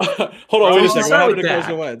 folks. Hold on, wait a second. What happened to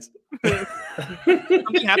Carson Wentz?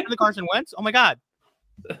 Something happened to Carson Wentz? Oh my God.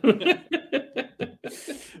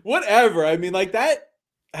 Whatever. I mean, like, that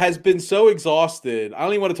has been so exhausted. I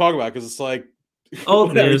don't even want to talk about it because it's like,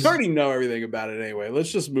 old news. You already know everything about it anyway.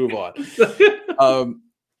 Let's just move on.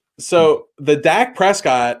 So the Dak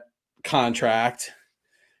Prescott contract,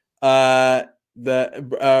 Ryan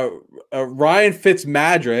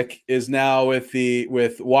Fitzmagic is now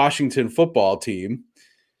with Washington football team,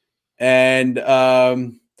 and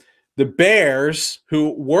the Bears,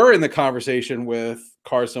 who were in the conversation with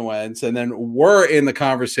Carson Wentz and then were in the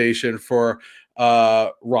conversation for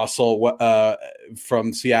Russell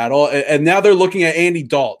from Seattle, and now they're looking at Andy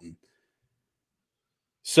Dalton.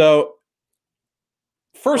 So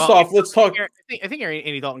first off, let's talk. I think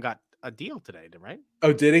Andy Dalton got a deal today, right?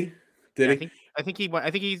 Oh, did he? I think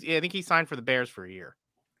he signed for the Bears for a year.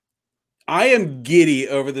 I am giddy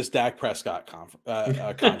over this Dak Prescott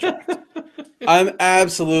contract. I'm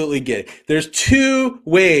absolutely giddy. There's two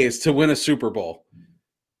ways to win a Super Bowl,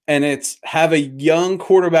 and it's have a young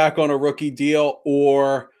quarterback on a rookie deal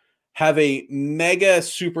or have a mega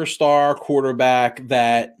superstar quarterback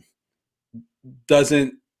that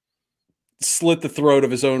doesn't slit the throat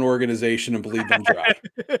of his own organization and bleed them dry.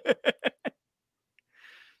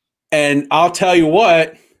 And I'll tell you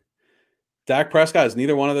what, Dak Prescott is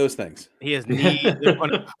neither one of those things. He is neither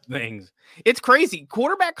one of those things. It's crazy.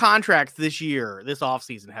 Quarterback contracts this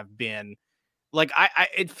offseason have been like,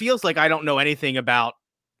 it feels like I don't know anything about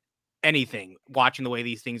anything watching the way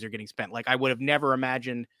these things are getting spent. Like, I would have never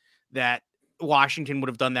imagined that Washington would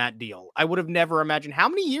have done that deal. I would have never imagined. How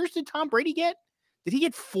many years did Tom Brady get? Did he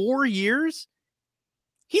get 4 years?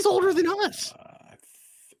 He's older than us.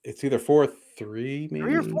 It's either 4 or 3, maybe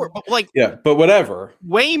 3 or 4, but like, yeah, but whatever.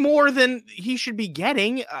 Way more than he should be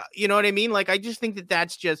getting. You know what I mean? Like, I just think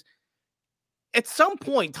that's just at some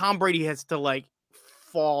point Tom Brady has to like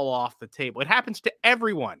fall off the table. It happens to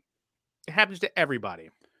everyone. It happens to everybody.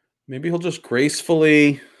 Maybe he'll just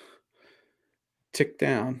gracefully tick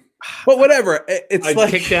down. But whatever. It's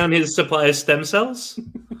like kick down his supply of stem cells.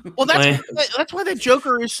 Well, that's why the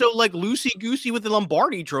Joker is so like loosey-goosey with the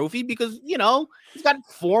Lombardi trophy, because, you know, he's got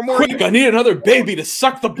 4 more. Quick, I need another baby to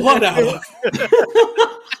suck the blood out of.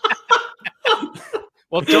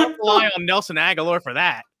 Well, don't rely on Nelson Aguilar for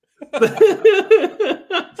that. But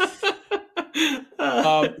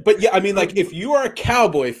yeah, I mean, like, if you are a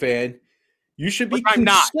Cowboy fan, you should be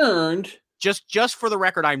concerned. Just for the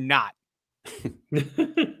record, I'm not.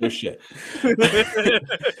 No shit.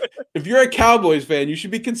 If you're a Cowboys fan, you should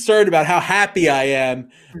be concerned about how happy I am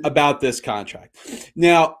about this contract.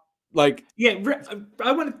 Now, like, yeah,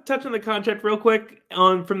 I want to touch on the contract real quick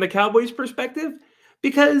from the Cowboys' perspective,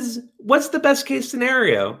 because what's the best case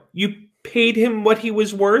scenario? You paid him what he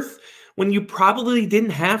was worth when you probably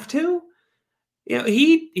didn't have to. You know,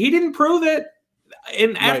 he didn't prove it,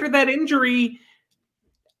 and after that injury,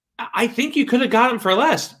 I think you could have got him for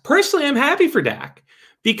less. Personally, I'm happy for Dak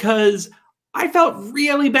because I felt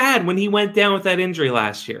really bad when he went down with that injury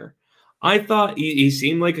last year. I thought he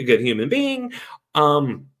seemed like a good human being,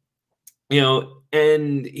 you know,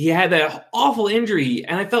 and he had that awful injury,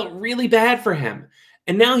 and I felt really bad for him.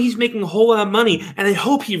 And now he's making a whole lot of money, and I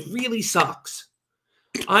hope he really sucks.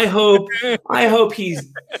 I hope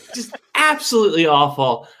he's just absolutely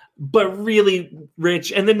awful, but really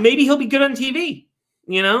rich, and then maybe he'll be good on TV.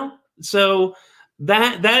 You know, so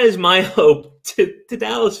that is my hope to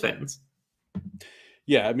Dallas fans.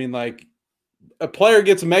 Yeah, I mean, like, a player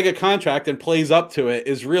gets a mega contract and plays up to it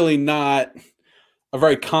is really not a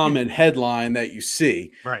very common headline that you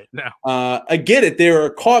see. Right. No. I get it. They were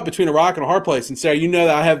caught between a rock and a hard place. And Sarah, you know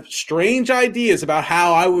that I have strange ideas about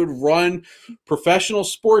how I would run professional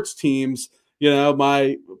sports teams. You know,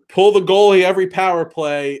 my pull the goalie every power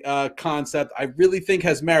play concept, I really think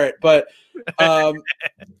has merit. But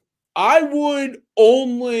I would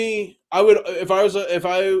if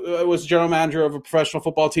I was general manager of a professional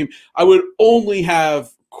football team, I would only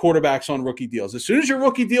have quarterbacks on rookie deals. As soon as your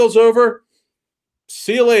rookie deal's over,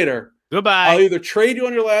 see you later. Goodbye. I'll either trade you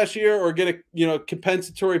on your last year or get a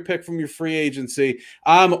compensatory pick from your free agency.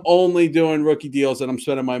 I'm only doing rookie deals and I'm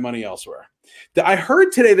spending my money elsewhere. I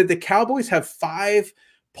heard today that the Cowboys have 5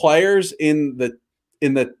 players in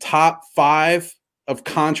the top 5 of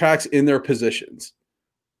contracts in their positions.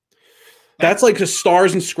 That's like the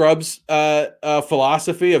stars and scrubs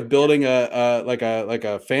philosophy of building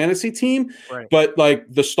a fantasy team, Right. but like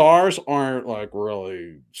the stars aren't like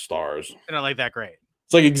really stars. They're not like that great.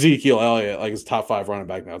 It's like Ezekiel Elliott, like his top 5 running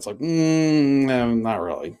back now. It's like, no, not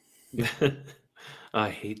really. I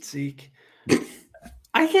hate Zeke.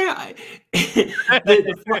 I can't.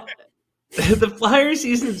 The Flyer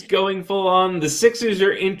season's going full on. The Sixers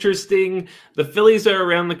are interesting. The Phillies are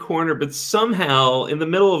around the corner, but somehow in the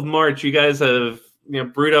middle of March, you guys have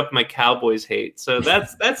brewed up my Cowboys hate. So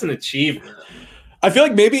that's an achievement. I feel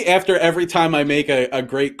like maybe after every time I make a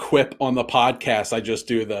great quip on the podcast, I just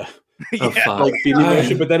do the like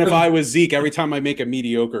motion. But then if I was Zeke, every time I make a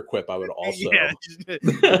mediocre quip, I would also. Yeah,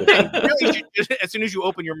 really should just, as soon as you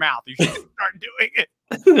open your mouth, you should start doing it.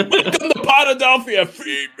 Welcome to Podadelphia,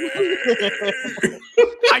 feed me.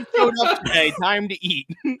 I showed up today. Time to eat.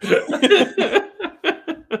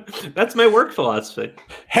 That's my work philosophy.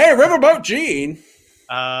 Hey, Riverboat Gene.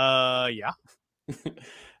 Yeah.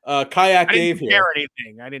 Kayak Dave here. I didn't prepare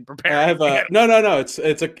anything. I didn't prepare. I have no.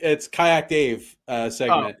 It's Kayak Dave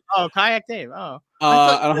segment. Oh, Kayak Dave. Oh,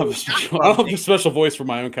 I don't have a special voice for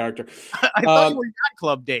my own character. I thought you were Yacht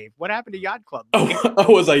Club Dave. What happened to Yacht Club?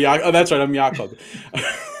 Was I Yacht? Oh, that's right. I'm Yacht Club.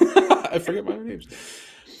 I forget my own names.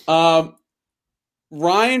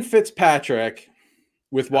 Ryan Fitzpatrick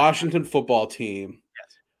with Washington Football Team.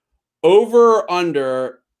 Yes. Over or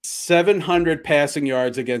under 700 passing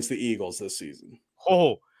yards against the Eagles this season.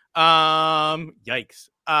 Oh, yikes.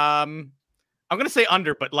 I'm gonna say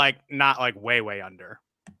under, but like not like way under.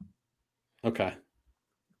 Okay,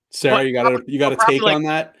 Sarah, but you got a take on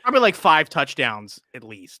that? Probably like 5 touchdowns at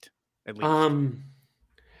least. I don't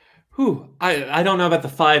know about the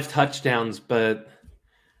 5 touchdowns, but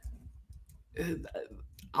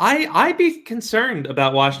I'd be concerned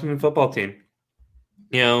about Washington Football Team.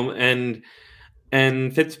 And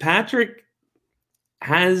Fitzpatrick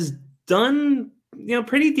has done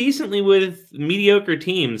pretty decently with mediocre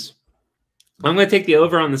teams. I'm going to take the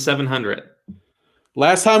over on the 700.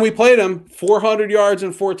 Last time we played him, 400 yards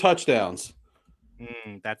and 4 touchdowns.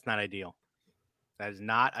 That's not ideal. That is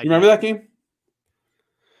not ideal. You remember that game?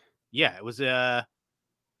 Yeah, it was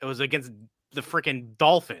against the freaking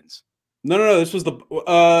Dolphins. No. This was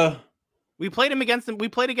the we played him against him. We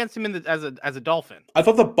played against him as a Dolphin. I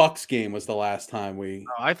thought the Bucks game was the last time we.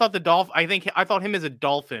 I thought I thought him as a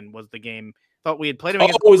Dolphin was the game. Thought we had played him.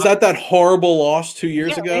 Oh, was that horrible loss 2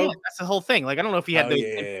 years ago? Yeah, that's the whole thing. Like, I don't know if he had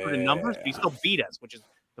the numbers, but he still beat us, which is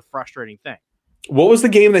the frustrating thing. What was the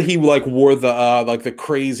game that he wore the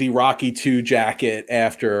crazy Rocky II jacket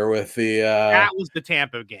after with the? That was the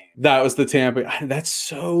Tampa game. That was the Tampa. That's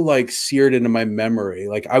so seared into my memory.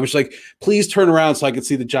 Like I was like, please turn around so I could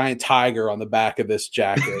see the giant tiger on the back of this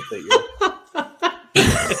jacket that you're.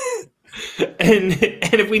 And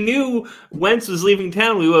if we knew Wentz was leaving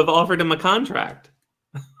town, we would have offered him a contract.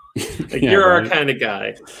 You're our kind of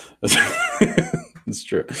guy. That's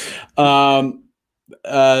true.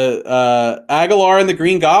 Aguilar and the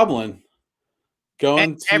Green Goblin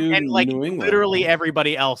going to New England. Literally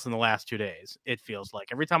everybody else in the last 2 days. It feels like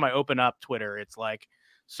every time I open up Twitter, it's like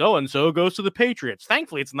so and so goes to the Patriots.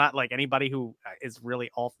 Thankfully, it's not like anybody who is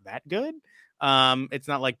really all that good. It's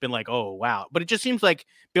not been like, oh wow, but it just seems like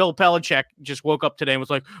Bill Belichick just woke up today and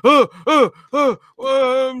was like,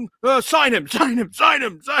 sign him.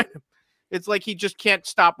 It's like he just can't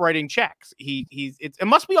stop writing checks. It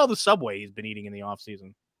must be all the Subway he's been eating in the off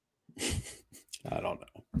season. I don't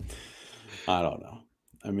know.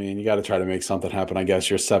 I mean, you got to try to make something happen. I guess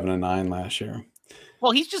you're 7-9 last year.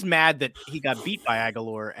 Well, he's just mad that he got beat by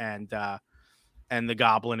Aguilar and the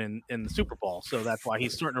Goblin in the Super Bowl. So that's why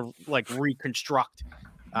he's starting to reconstruct,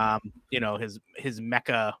 his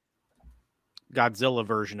mecha Godzilla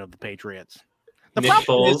version of the Patriots. The Nick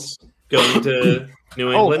Foles going to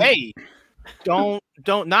New England. Oh, hey,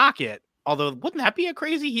 don't knock it. Although, wouldn't that be a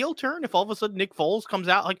crazy heel turn if all of a sudden Nick Foles comes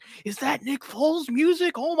out like, is that Nick Foles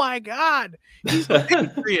music? Oh my God, he's a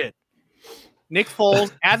Patriot. Nick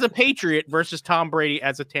Foles as a Patriot versus Tom Brady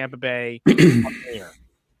as a Tampa Bay player.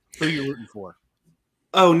 Who are you rooting for?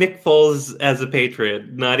 Oh, Nick Foles as a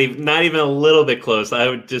Patriot. Not even a little bit close. I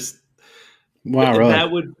would just wow, really?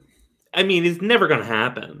 That would. I mean, it's never going to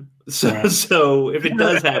happen. So if it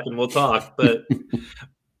does happen, we'll talk.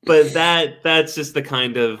 But that's just the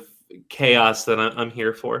kind of chaos that I'm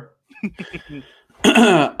here for.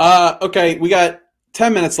 Okay, we got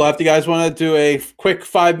 10 minutes left. You guys want to do a quick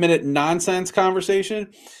 5-minute nonsense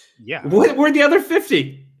conversation? Yeah. Where'd the other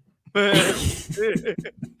 50?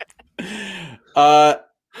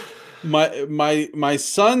 My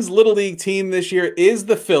son's little league team this year is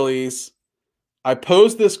the Phillies. I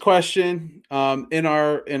posed this question in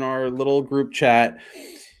our little group chat.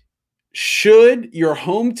 Should your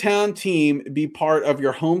hometown team be part of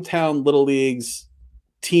your hometown Little League's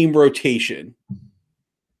team rotation?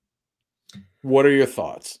 What are your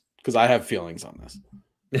thoughts? Because I have feelings on this.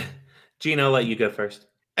 Gene, I'll let you go first.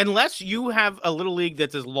 Unless you have a Little League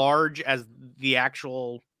that's as large as the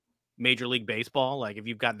actual Major League Baseball, like if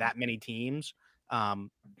you've got that many teams,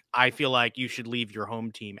 I feel like you should leave your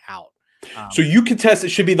home team out. So you contest it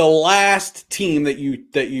should be the last team that you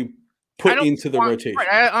put into the rotation.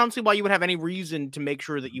 Right, I don't see why you would have any reason to make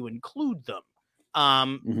sure that you include them,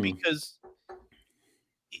 because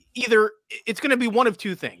either it's going to be one of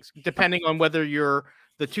two things, depending on whether you're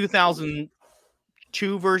the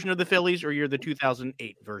 2002 version of the Phillies or you're the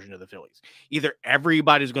 2008 version of the Phillies. Either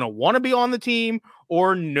everybody's going to want to be on the team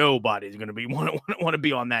or nobody's going to want to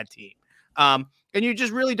be on that team. And you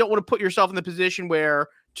just really don't want to put yourself in the position where,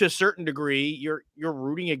 to a certain degree, you're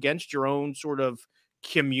rooting against your own sort of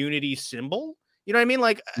community symbol. You know what I mean?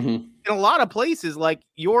 Like in a lot of places, like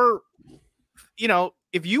if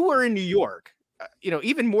you were in New York,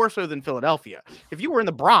 even more so than Philadelphia, if you were in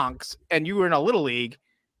the Bronx and you were in a Little League,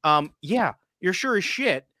 you're sure as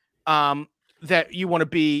shit that you want to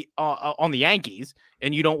be on the Yankees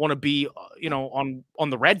and you don't want to be, on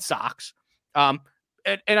the Red Sox. And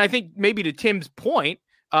I think maybe to Tim's point,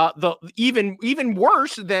 the even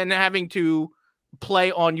worse than having to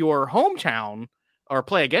play on your hometown or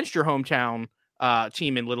play against your hometown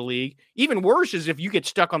team in Little League, even worse is if you get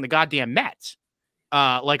stuck on the goddamn Mets,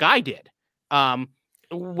 like I did,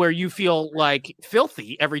 where you feel like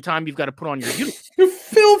filthy every time you've got to put on your uniform. You're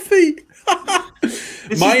filthy.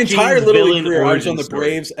 My entire Little League career, I was on the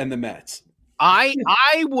Braves and the Mets. I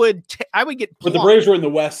would get, but the Braves were in the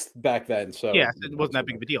West back then, so yeah, it wasn't that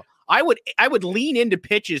big of a deal. I would lean into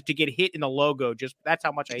pitches to get hit in the logo. Just that's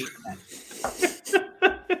how much I hate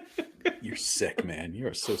that. You're sick, man. You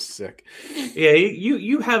are so sick. Yeah,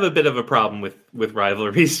 you have a bit of a problem with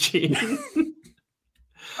rivalries, Gene.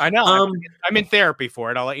 I know. I'm in therapy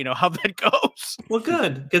for it. I'll let you know how that goes. Well,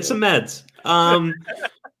 good. Get some meds.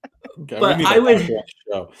 But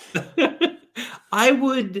I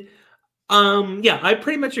would. I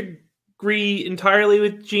pretty much agree entirely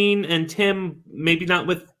with Gene and Tim. Maybe not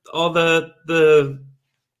with all the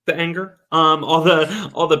anger, all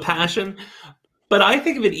the passion, but I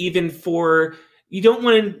think of it even for, you don't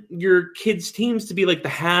want your kids' teams to be like the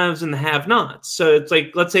haves and the have-nots. So it's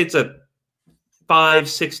like, let's say it's a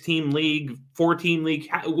 5-6 team league, 14 league,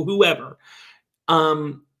 whoever,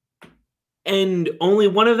 and only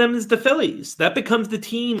one of them is the Phillies. That becomes the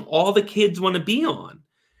team all the kids want to be on.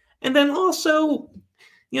 And then also,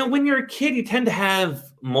 when you're a kid, you tend to have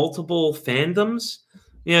multiple fandoms.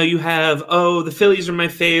 You have, the Phillies are my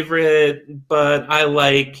favorite, but I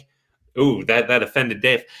like, that offended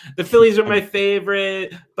Dave. The Phillies are my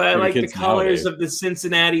favorite, but I like the colors of the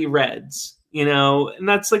Cincinnati Reds, and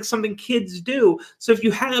that's like something kids do. So if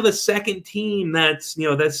you have a second team that's,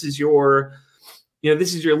 this is your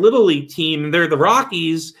Little League team, and they're the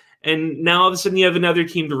Rockies, and now all of a sudden you have another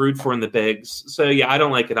team to root for in the Bigs. So yeah, I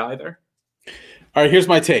don't like it either. All right, here's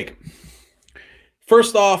my take.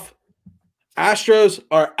 First off, Astros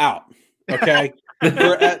are out. Okay,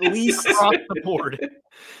 for at least across the board.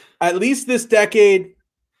 At least this decade,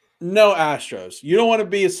 no Astros. You don't want to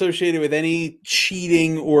be associated with any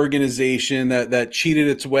cheating organization that cheated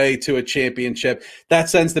its way to a championship. That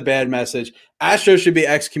sends the bad message. Astros should be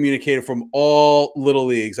excommunicated from all Little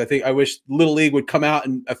Leagues. I wish Little League would come out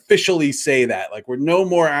and officially say that. Like, we're no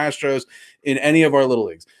more Astros in any of our Little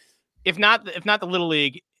Leagues. If not the Little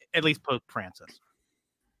League, at least Pope Francis.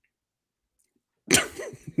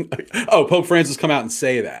 Pope Francis come out and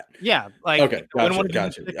say that. Yeah. Like, okay.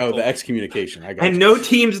 Gotcha. The excommunication. I got and no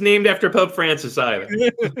teams named after Pope Francis either.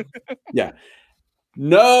 Yeah.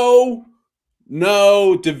 No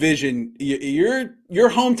division. Your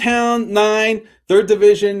hometown 9, third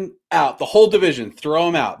division out. The whole division, throw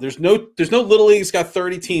them out. There's no Little League's got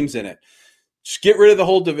 30 teams in it. Just get rid of the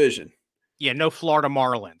whole division. Yeah, no Florida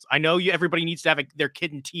Marlins. I know everybody needs to have their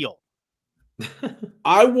kid in teal.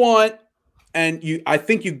 I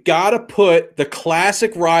think you got to put the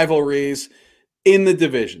classic rivalries in the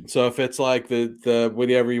division. So if it's like the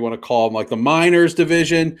whatever you want to call them, like the minors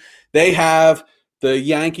division, they have the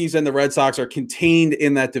Yankees and the Red Sox are contained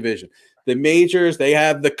in that division. The majors, they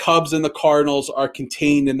have the Cubs and the Cardinals are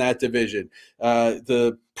contained in that division.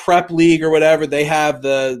 The prep league or whatever, they have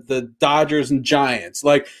the Dodgers and Giants.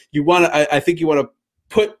 Like, I think you want to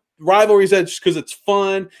put rivalries in just because it's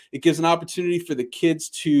fun. It gives an opportunity for the kids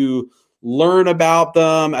to learn about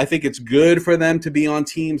them. I think it's good for them to be on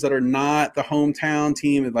teams that are not the hometown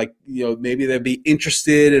team. And like, maybe they'd be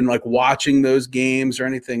interested in like watching those games or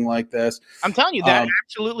anything like this. I'm telling you, that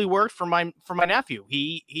absolutely worked for my nephew.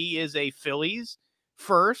 He is a Phillies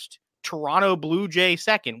first, Toronto Blue Jay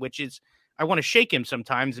second, which is, I want to shake him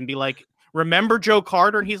sometimes and be like, remember Joe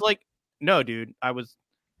Carter? And he's like, no, dude, I was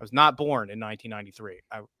not born in 1993.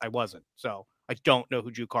 I wasn't. So I don't know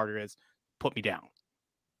who Joe Carter is. Put me down.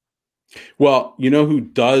 Well, you know who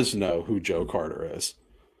does know who Joe Carter is?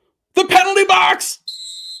 The penalty box!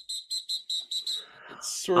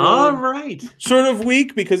 All right. Sort of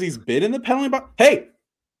weak because he's been in the penalty box. Hey!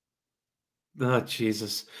 Oh,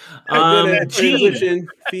 Jesus. Gene,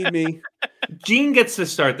 feed me. Gene gets to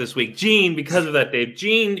start this week. Gene, because of that, Dave.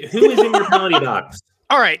 Gene, who is in your penalty box?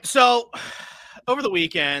 All right, so over the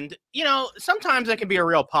weekend, sometimes I can be a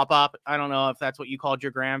real pop-up. I don't know if that's what you called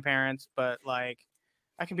your grandparents, but like,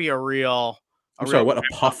 I can be a real. Sorry, what, a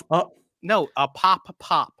puff up? No, a pop.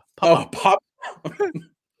 Pop.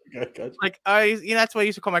 Gotcha. Like that's what I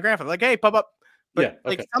used to call my grandfather. Like, hey, pop up. But yeah,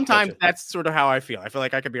 like sometimes that's sort of how I feel. I feel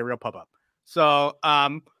like I could be a real pop up. So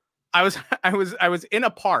I was in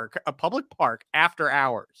a park, a public park after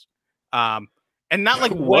hours. And not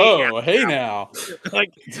like whoa, hey now.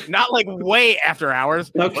 Like not like way after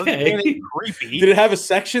hours. Okay. Creepy. Did it have a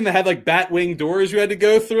section that had like Batwing doors you had to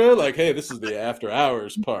go through? Like, hey, this is the after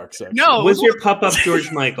hours park section. No. Was your pop-up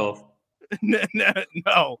George Michael?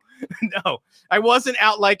 No. I wasn't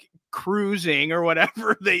out like cruising or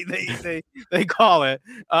whatever they call it.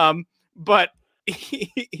 But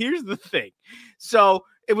here's the thing. So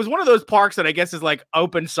it was one of those parks that I guess is like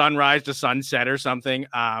open sunrise to sunset or something.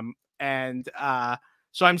 So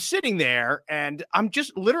I'm sitting there and I'm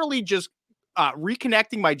just literally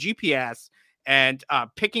reconnecting my GPS and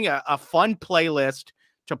picking a fun playlist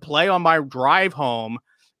to play on my drive home.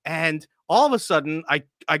 And all of a sudden I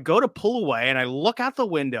go to pull away and I look out the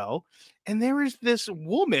window and there is this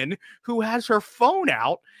woman who has her phone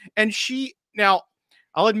out and now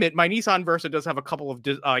I'll admit my Nissan Versa does have a couple of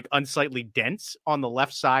like unsightly dents on the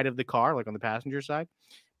left side of the car, like on the passenger side,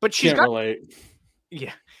 but she's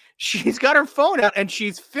got her phone out and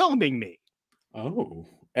she's filming me. Oh,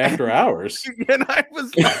 after hours. And I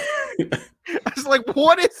was like,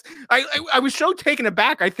 what is, I was so taken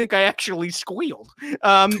aback. I think I actually squealed. So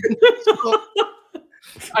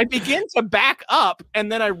I begin to back up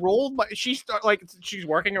and then I rolled she's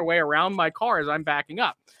working her way around my car as I'm backing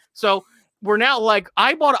up. So we're now like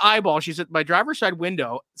eyeball to eyeball. She's at my driver's side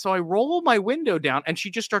window. So I roll my window down and she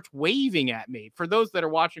just starts waving at me. For those that are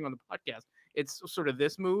watching on the podcast, it's sort of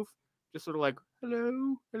this move, just sort of like,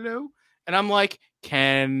 hello. And I'm like,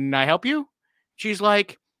 can I help you? She's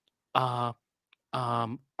like, are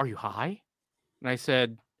you high? And I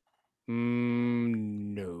said,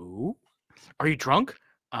 no. Are you drunk?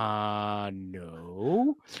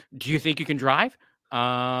 No. Do you think you can drive?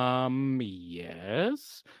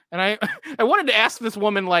 Yes. And I wanted to ask this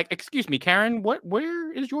woman, like, excuse me, Karen,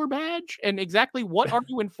 where is your badge? And exactly what are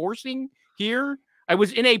you enforcing here? I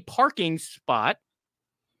was in a parking spot.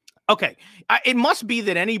 Okay. It must be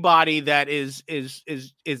that anybody that is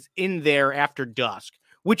in there after dusk,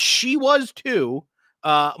 which she was too,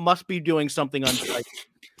 must be doing something unsightly.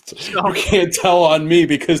 So, you can't tell on me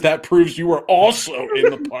because that proves you were also in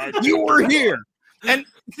the park. You were here. And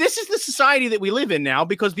this is the society that we live in now,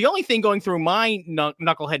 because the only thing going through my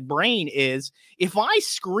knucklehead brain is if I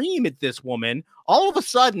scream at this woman, all of a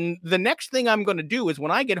sudden, the next thing I'm going to do is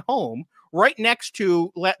when I get home, right next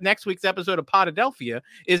to next week's episode of Podadelphia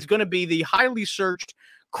is going to be the highly searched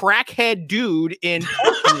crackhead dude in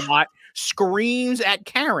parking lot screams at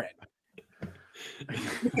Karen.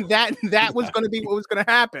 That was going to be what was going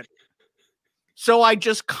to happen. So I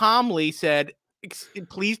just calmly said,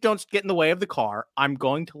 please don't get in the way of the car. I'm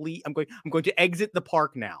going to leave. I'm going to exit the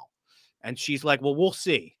park now. And she's like, well, we'll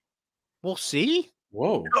see. We'll see?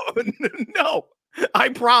 Whoa. No, I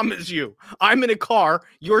promise you. I'm in a car.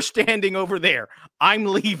 You're standing over there. I'm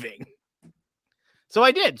leaving. So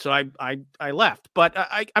I did. So I left. But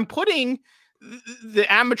I'm putting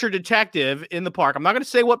the amateur detective in the park. I'm not going to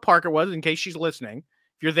say what park it was in case she's listening.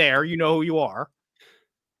 If you're there, you know who you are.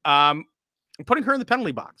 I'm putting her in the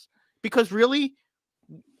penalty box. Because really,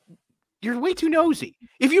 you're way too nosy.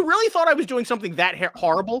 If you really thought I was doing something that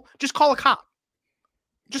horrible, just call a cop.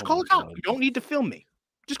 Just call a cop. You don't need to film me.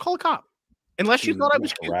 Just call a cop. Unless you thought I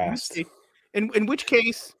was cute. In which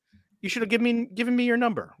case, you should have given me your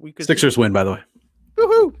number. Sixers win, by the way.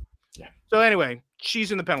 Woohoo! Yeah. So anyway,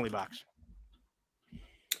 she's in the penalty box.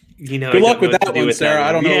 Good luck with that one, Sarah.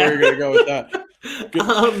 I don't know where you're going to go with that.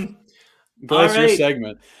 Bless your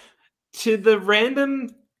segment. To the random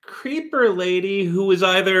creeper lady who was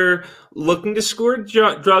either looking to score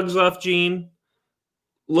drugs off Gene,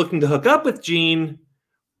 looking to hook up with Gene,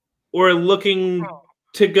 or looking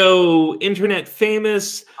to go internet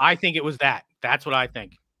famous. I think it was that. That's what I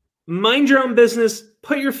think. Mind your own business.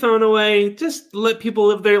 Put your phone away. Just let people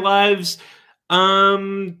live their lives.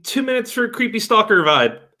 2 minutes for a creepy stalker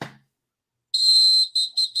vibe.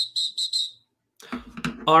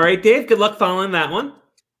 All right, Dave. Good luck following that one.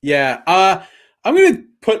 Yeah. I'm going to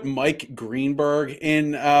put Mike Greenberg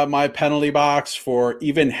in my penalty box for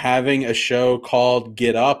even having a show called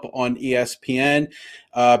Get Up on ESPN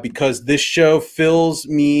because this show fills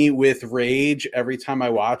me with rage every time I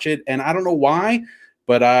watch it. And I don't know why,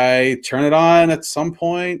 but I turn it on at some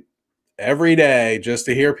point every day just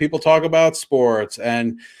to hear people talk about sports.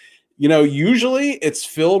 And, you know, usually it's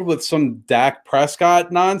filled with some Dak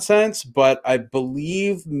Prescott nonsense, but I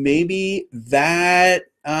believe maybe that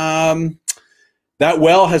that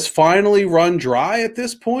well has finally run dry at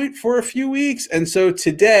this point for a few weeks. And so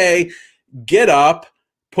today, Get Up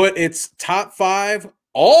put its top 5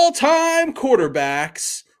 all-time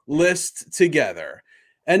quarterbacks list together.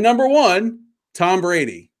 And number 1, Tom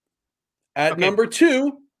Brady. At number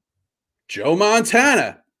 2, Joe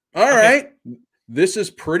Montana. All right. This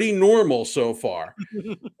is pretty normal so far.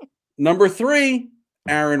 Number 3,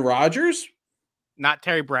 Aaron Rodgers. Not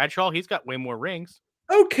Terry Bradshaw. He's got way more rings.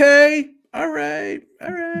 Okay. All right.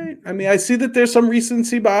 I mean, I see that there's some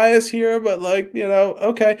recency bias here, but like, you know,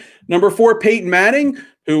 okay. Number 4, Peyton Manning,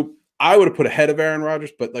 who I would have put ahead of Aaron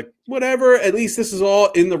Rodgers, but like, whatever. At least this is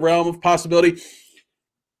all in the realm of possibility.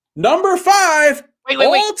 Number 5,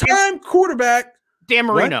 all-time quarterback. Dan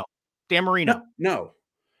Marino. What? Dan Marino. No.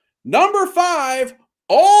 Number 5,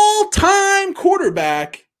 all-time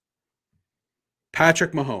quarterback,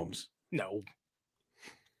 Patrick Mahomes. No.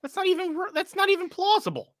 That's not even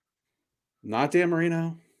plausible. Not Dan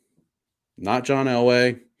Marino. Not John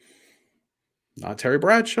Elway. Not Terry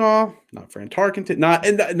Bradshaw. Not Fran Tarkenton. Not.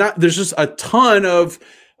 There's just a ton of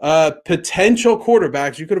potential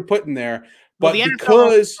quarterbacks you could have put in there. But the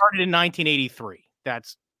because NFL started in 1983,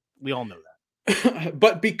 we all know that.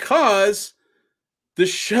 But because the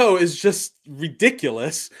show is just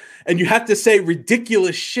ridiculous, and you have to say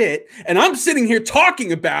ridiculous shit, and I'm sitting here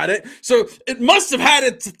talking about it, so it must have had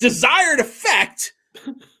its desired effect.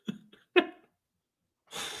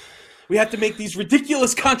 We have to make these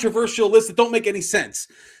ridiculous, controversial lists that don't make any sense.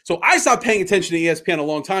 So I stopped paying attention to ESPN a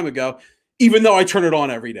long time ago, even though I turn it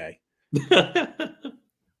on every day.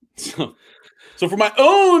 So for my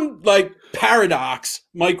own like paradox,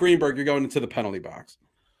 Mike Greenberg, you're going into the penalty box.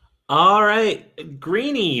 All right,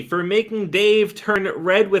 Greeny, for making Dave turn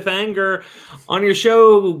red with anger on your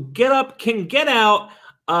show, Get Up Can Get Out.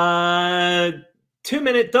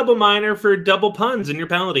 2-minute double minor for double puns in your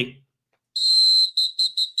penalty.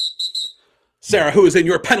 Sarah, who is in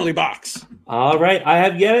your penalty box? All right, I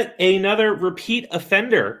have yet another repeat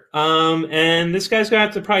offender, and this guy's gonna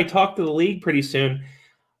have to probably talk to the league pretty soon.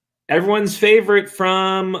 Everyone's favorite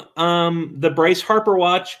from the Bryce Harper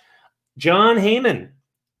watch, John Heyman.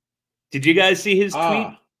 Did you guys see his tweet?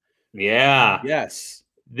 Yeah. Yes.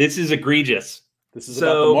 This is egregious. This is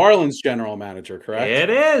about the Marlins general manager, correct? It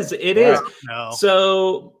is. It is. No.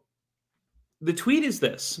 So the tweet is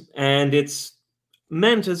this, and it's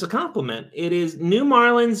meant as a compliment. It is new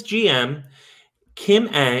Marlins GM Kim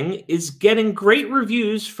Ng is getting great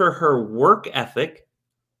reviews for her work ethic,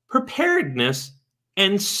 preparedness,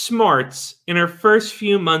 and smarts in her first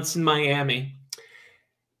few months in Miami.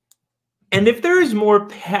 And if there is more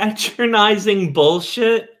patronizing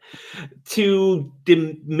bullshit to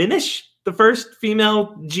diminish the first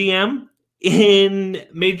female GM in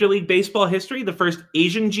Major League Baseball history, the first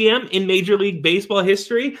Asian GM in Major League Baseball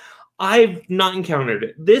history, I've not encountered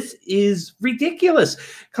it. This is ridiculous.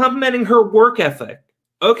 Complimenting her work ethic.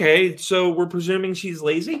 Okay, so we're presuming she's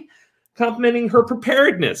lazy. Complimenting her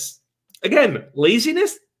preparedness. Again,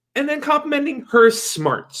 laziness, and then complimenting her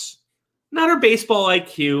smarts. Not her baseball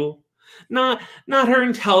IQ, not her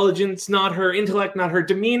intelligence, not her intellect, not her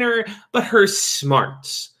demeanor, but her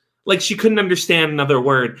smarts. Like she couldn't understand another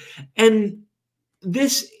word. And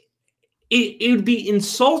this, it would be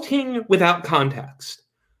insulting without context.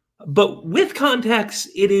 But with context,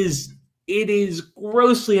 it is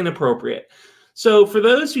grossly inappropriate. So for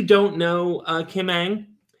those who don't know Kim Ng,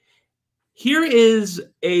 here is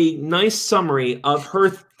a nice summary of her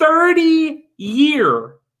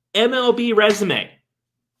 30-year MLB resume.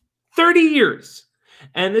 30 years.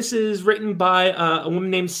 And this is written by a woman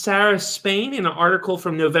named Sarah Spain in an article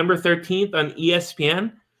from November 13th on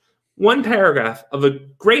ESPN. One paragraph of a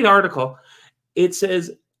great article. It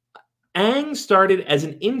says, Ang started as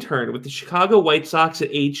an intern with the Chicago White Sox at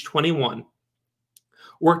age 21.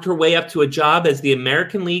 Worked her way up to a job as the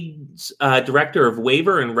American League's director of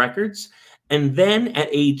waiver and records, and then at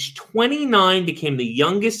age 29 became the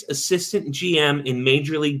youngest assistant GM in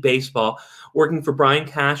Major League Baseball, working for Brian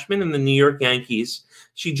Cashman and the New York Yankees.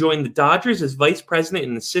 She joined the Dodgers as vice president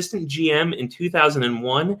and assistant GM in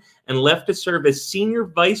 2001 and left to serve as senior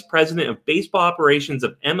vice president of baseball operations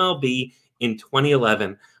of MLB in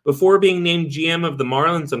 2011. Before being named GM of the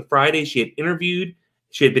Marlins on Friday, she had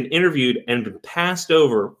been interviewed and been passed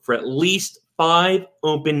over for at least 5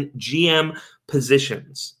 open GM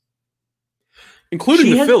positions.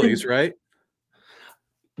 Including the Phillies, right?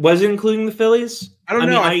 Was it including the Phillies? I don't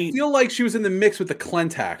know. I feel like she was in the mix with the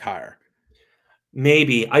Klentak hire.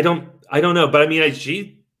 Maybe. I don't know. But I mean,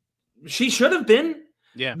 she should have been.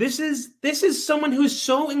 Yeah. This is someone who's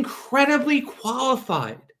so incredibly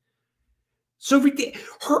qualified. So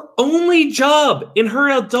her only job in her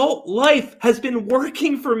adult life has been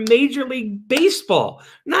working for Major League Baseball.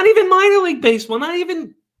 Not even minor league baseball. Not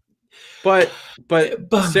even. But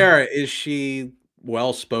Sarah, is she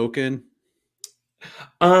well-spoken?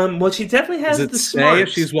 Well, she definitely has the smarts. Say if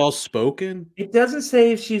she's well-spoken? It doesn't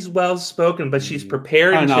say if she's well-spoken, but she's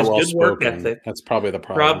prepared and she has good work ethic. That's probably the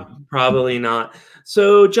problem. Probably not.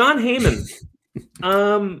 So, Jon Heyman,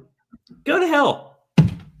 go to hell.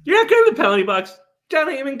 You're not going to the penalty box. Jon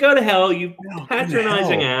Heyman, go to hell, you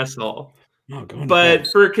patronizing asshole. No, but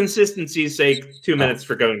for consistency's sake, 2 minutes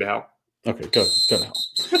for going to hell. Okay, go to hell.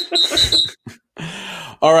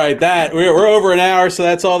 All right, we're over an hour, so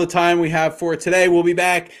that's all the time we have for today. We'll be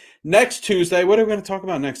back next Tuesday. What are we going to talk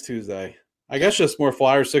about next Tuesday? I guess just more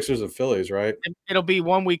Flyers, Sixers, and Phillies, right? It'll be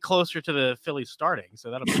 1 week closer to the Phillies starting, so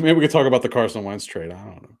that'll be. Maybe we could talk about the Carson Wentz trade. I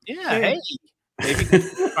don't know. Yeah, hey.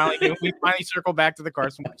 Maybe we finally circle back to the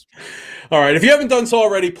Carson Wentz. All right. If you haven't done so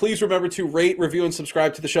already, please remember to rate, review, and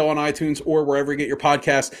subscribe to the show on iTunes or wherever you get your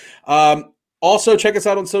podcasts. Also, check us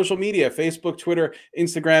out on social media, Facebook, Twitter,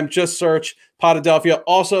 Instagram. Just search Podadelphia.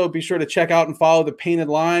 Also, be sure to check out and follow the Painted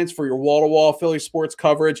Lines for your wall-to-wall Philly sports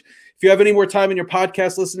coverage. If you have any more time in your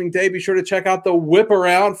podcast listening day, be sure to check out the Whip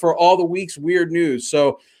Around for all the week's weird news.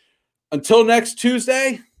 So until next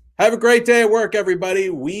Tuesday, have a great day at work,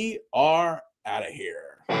 everybody. We are out of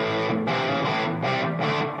here.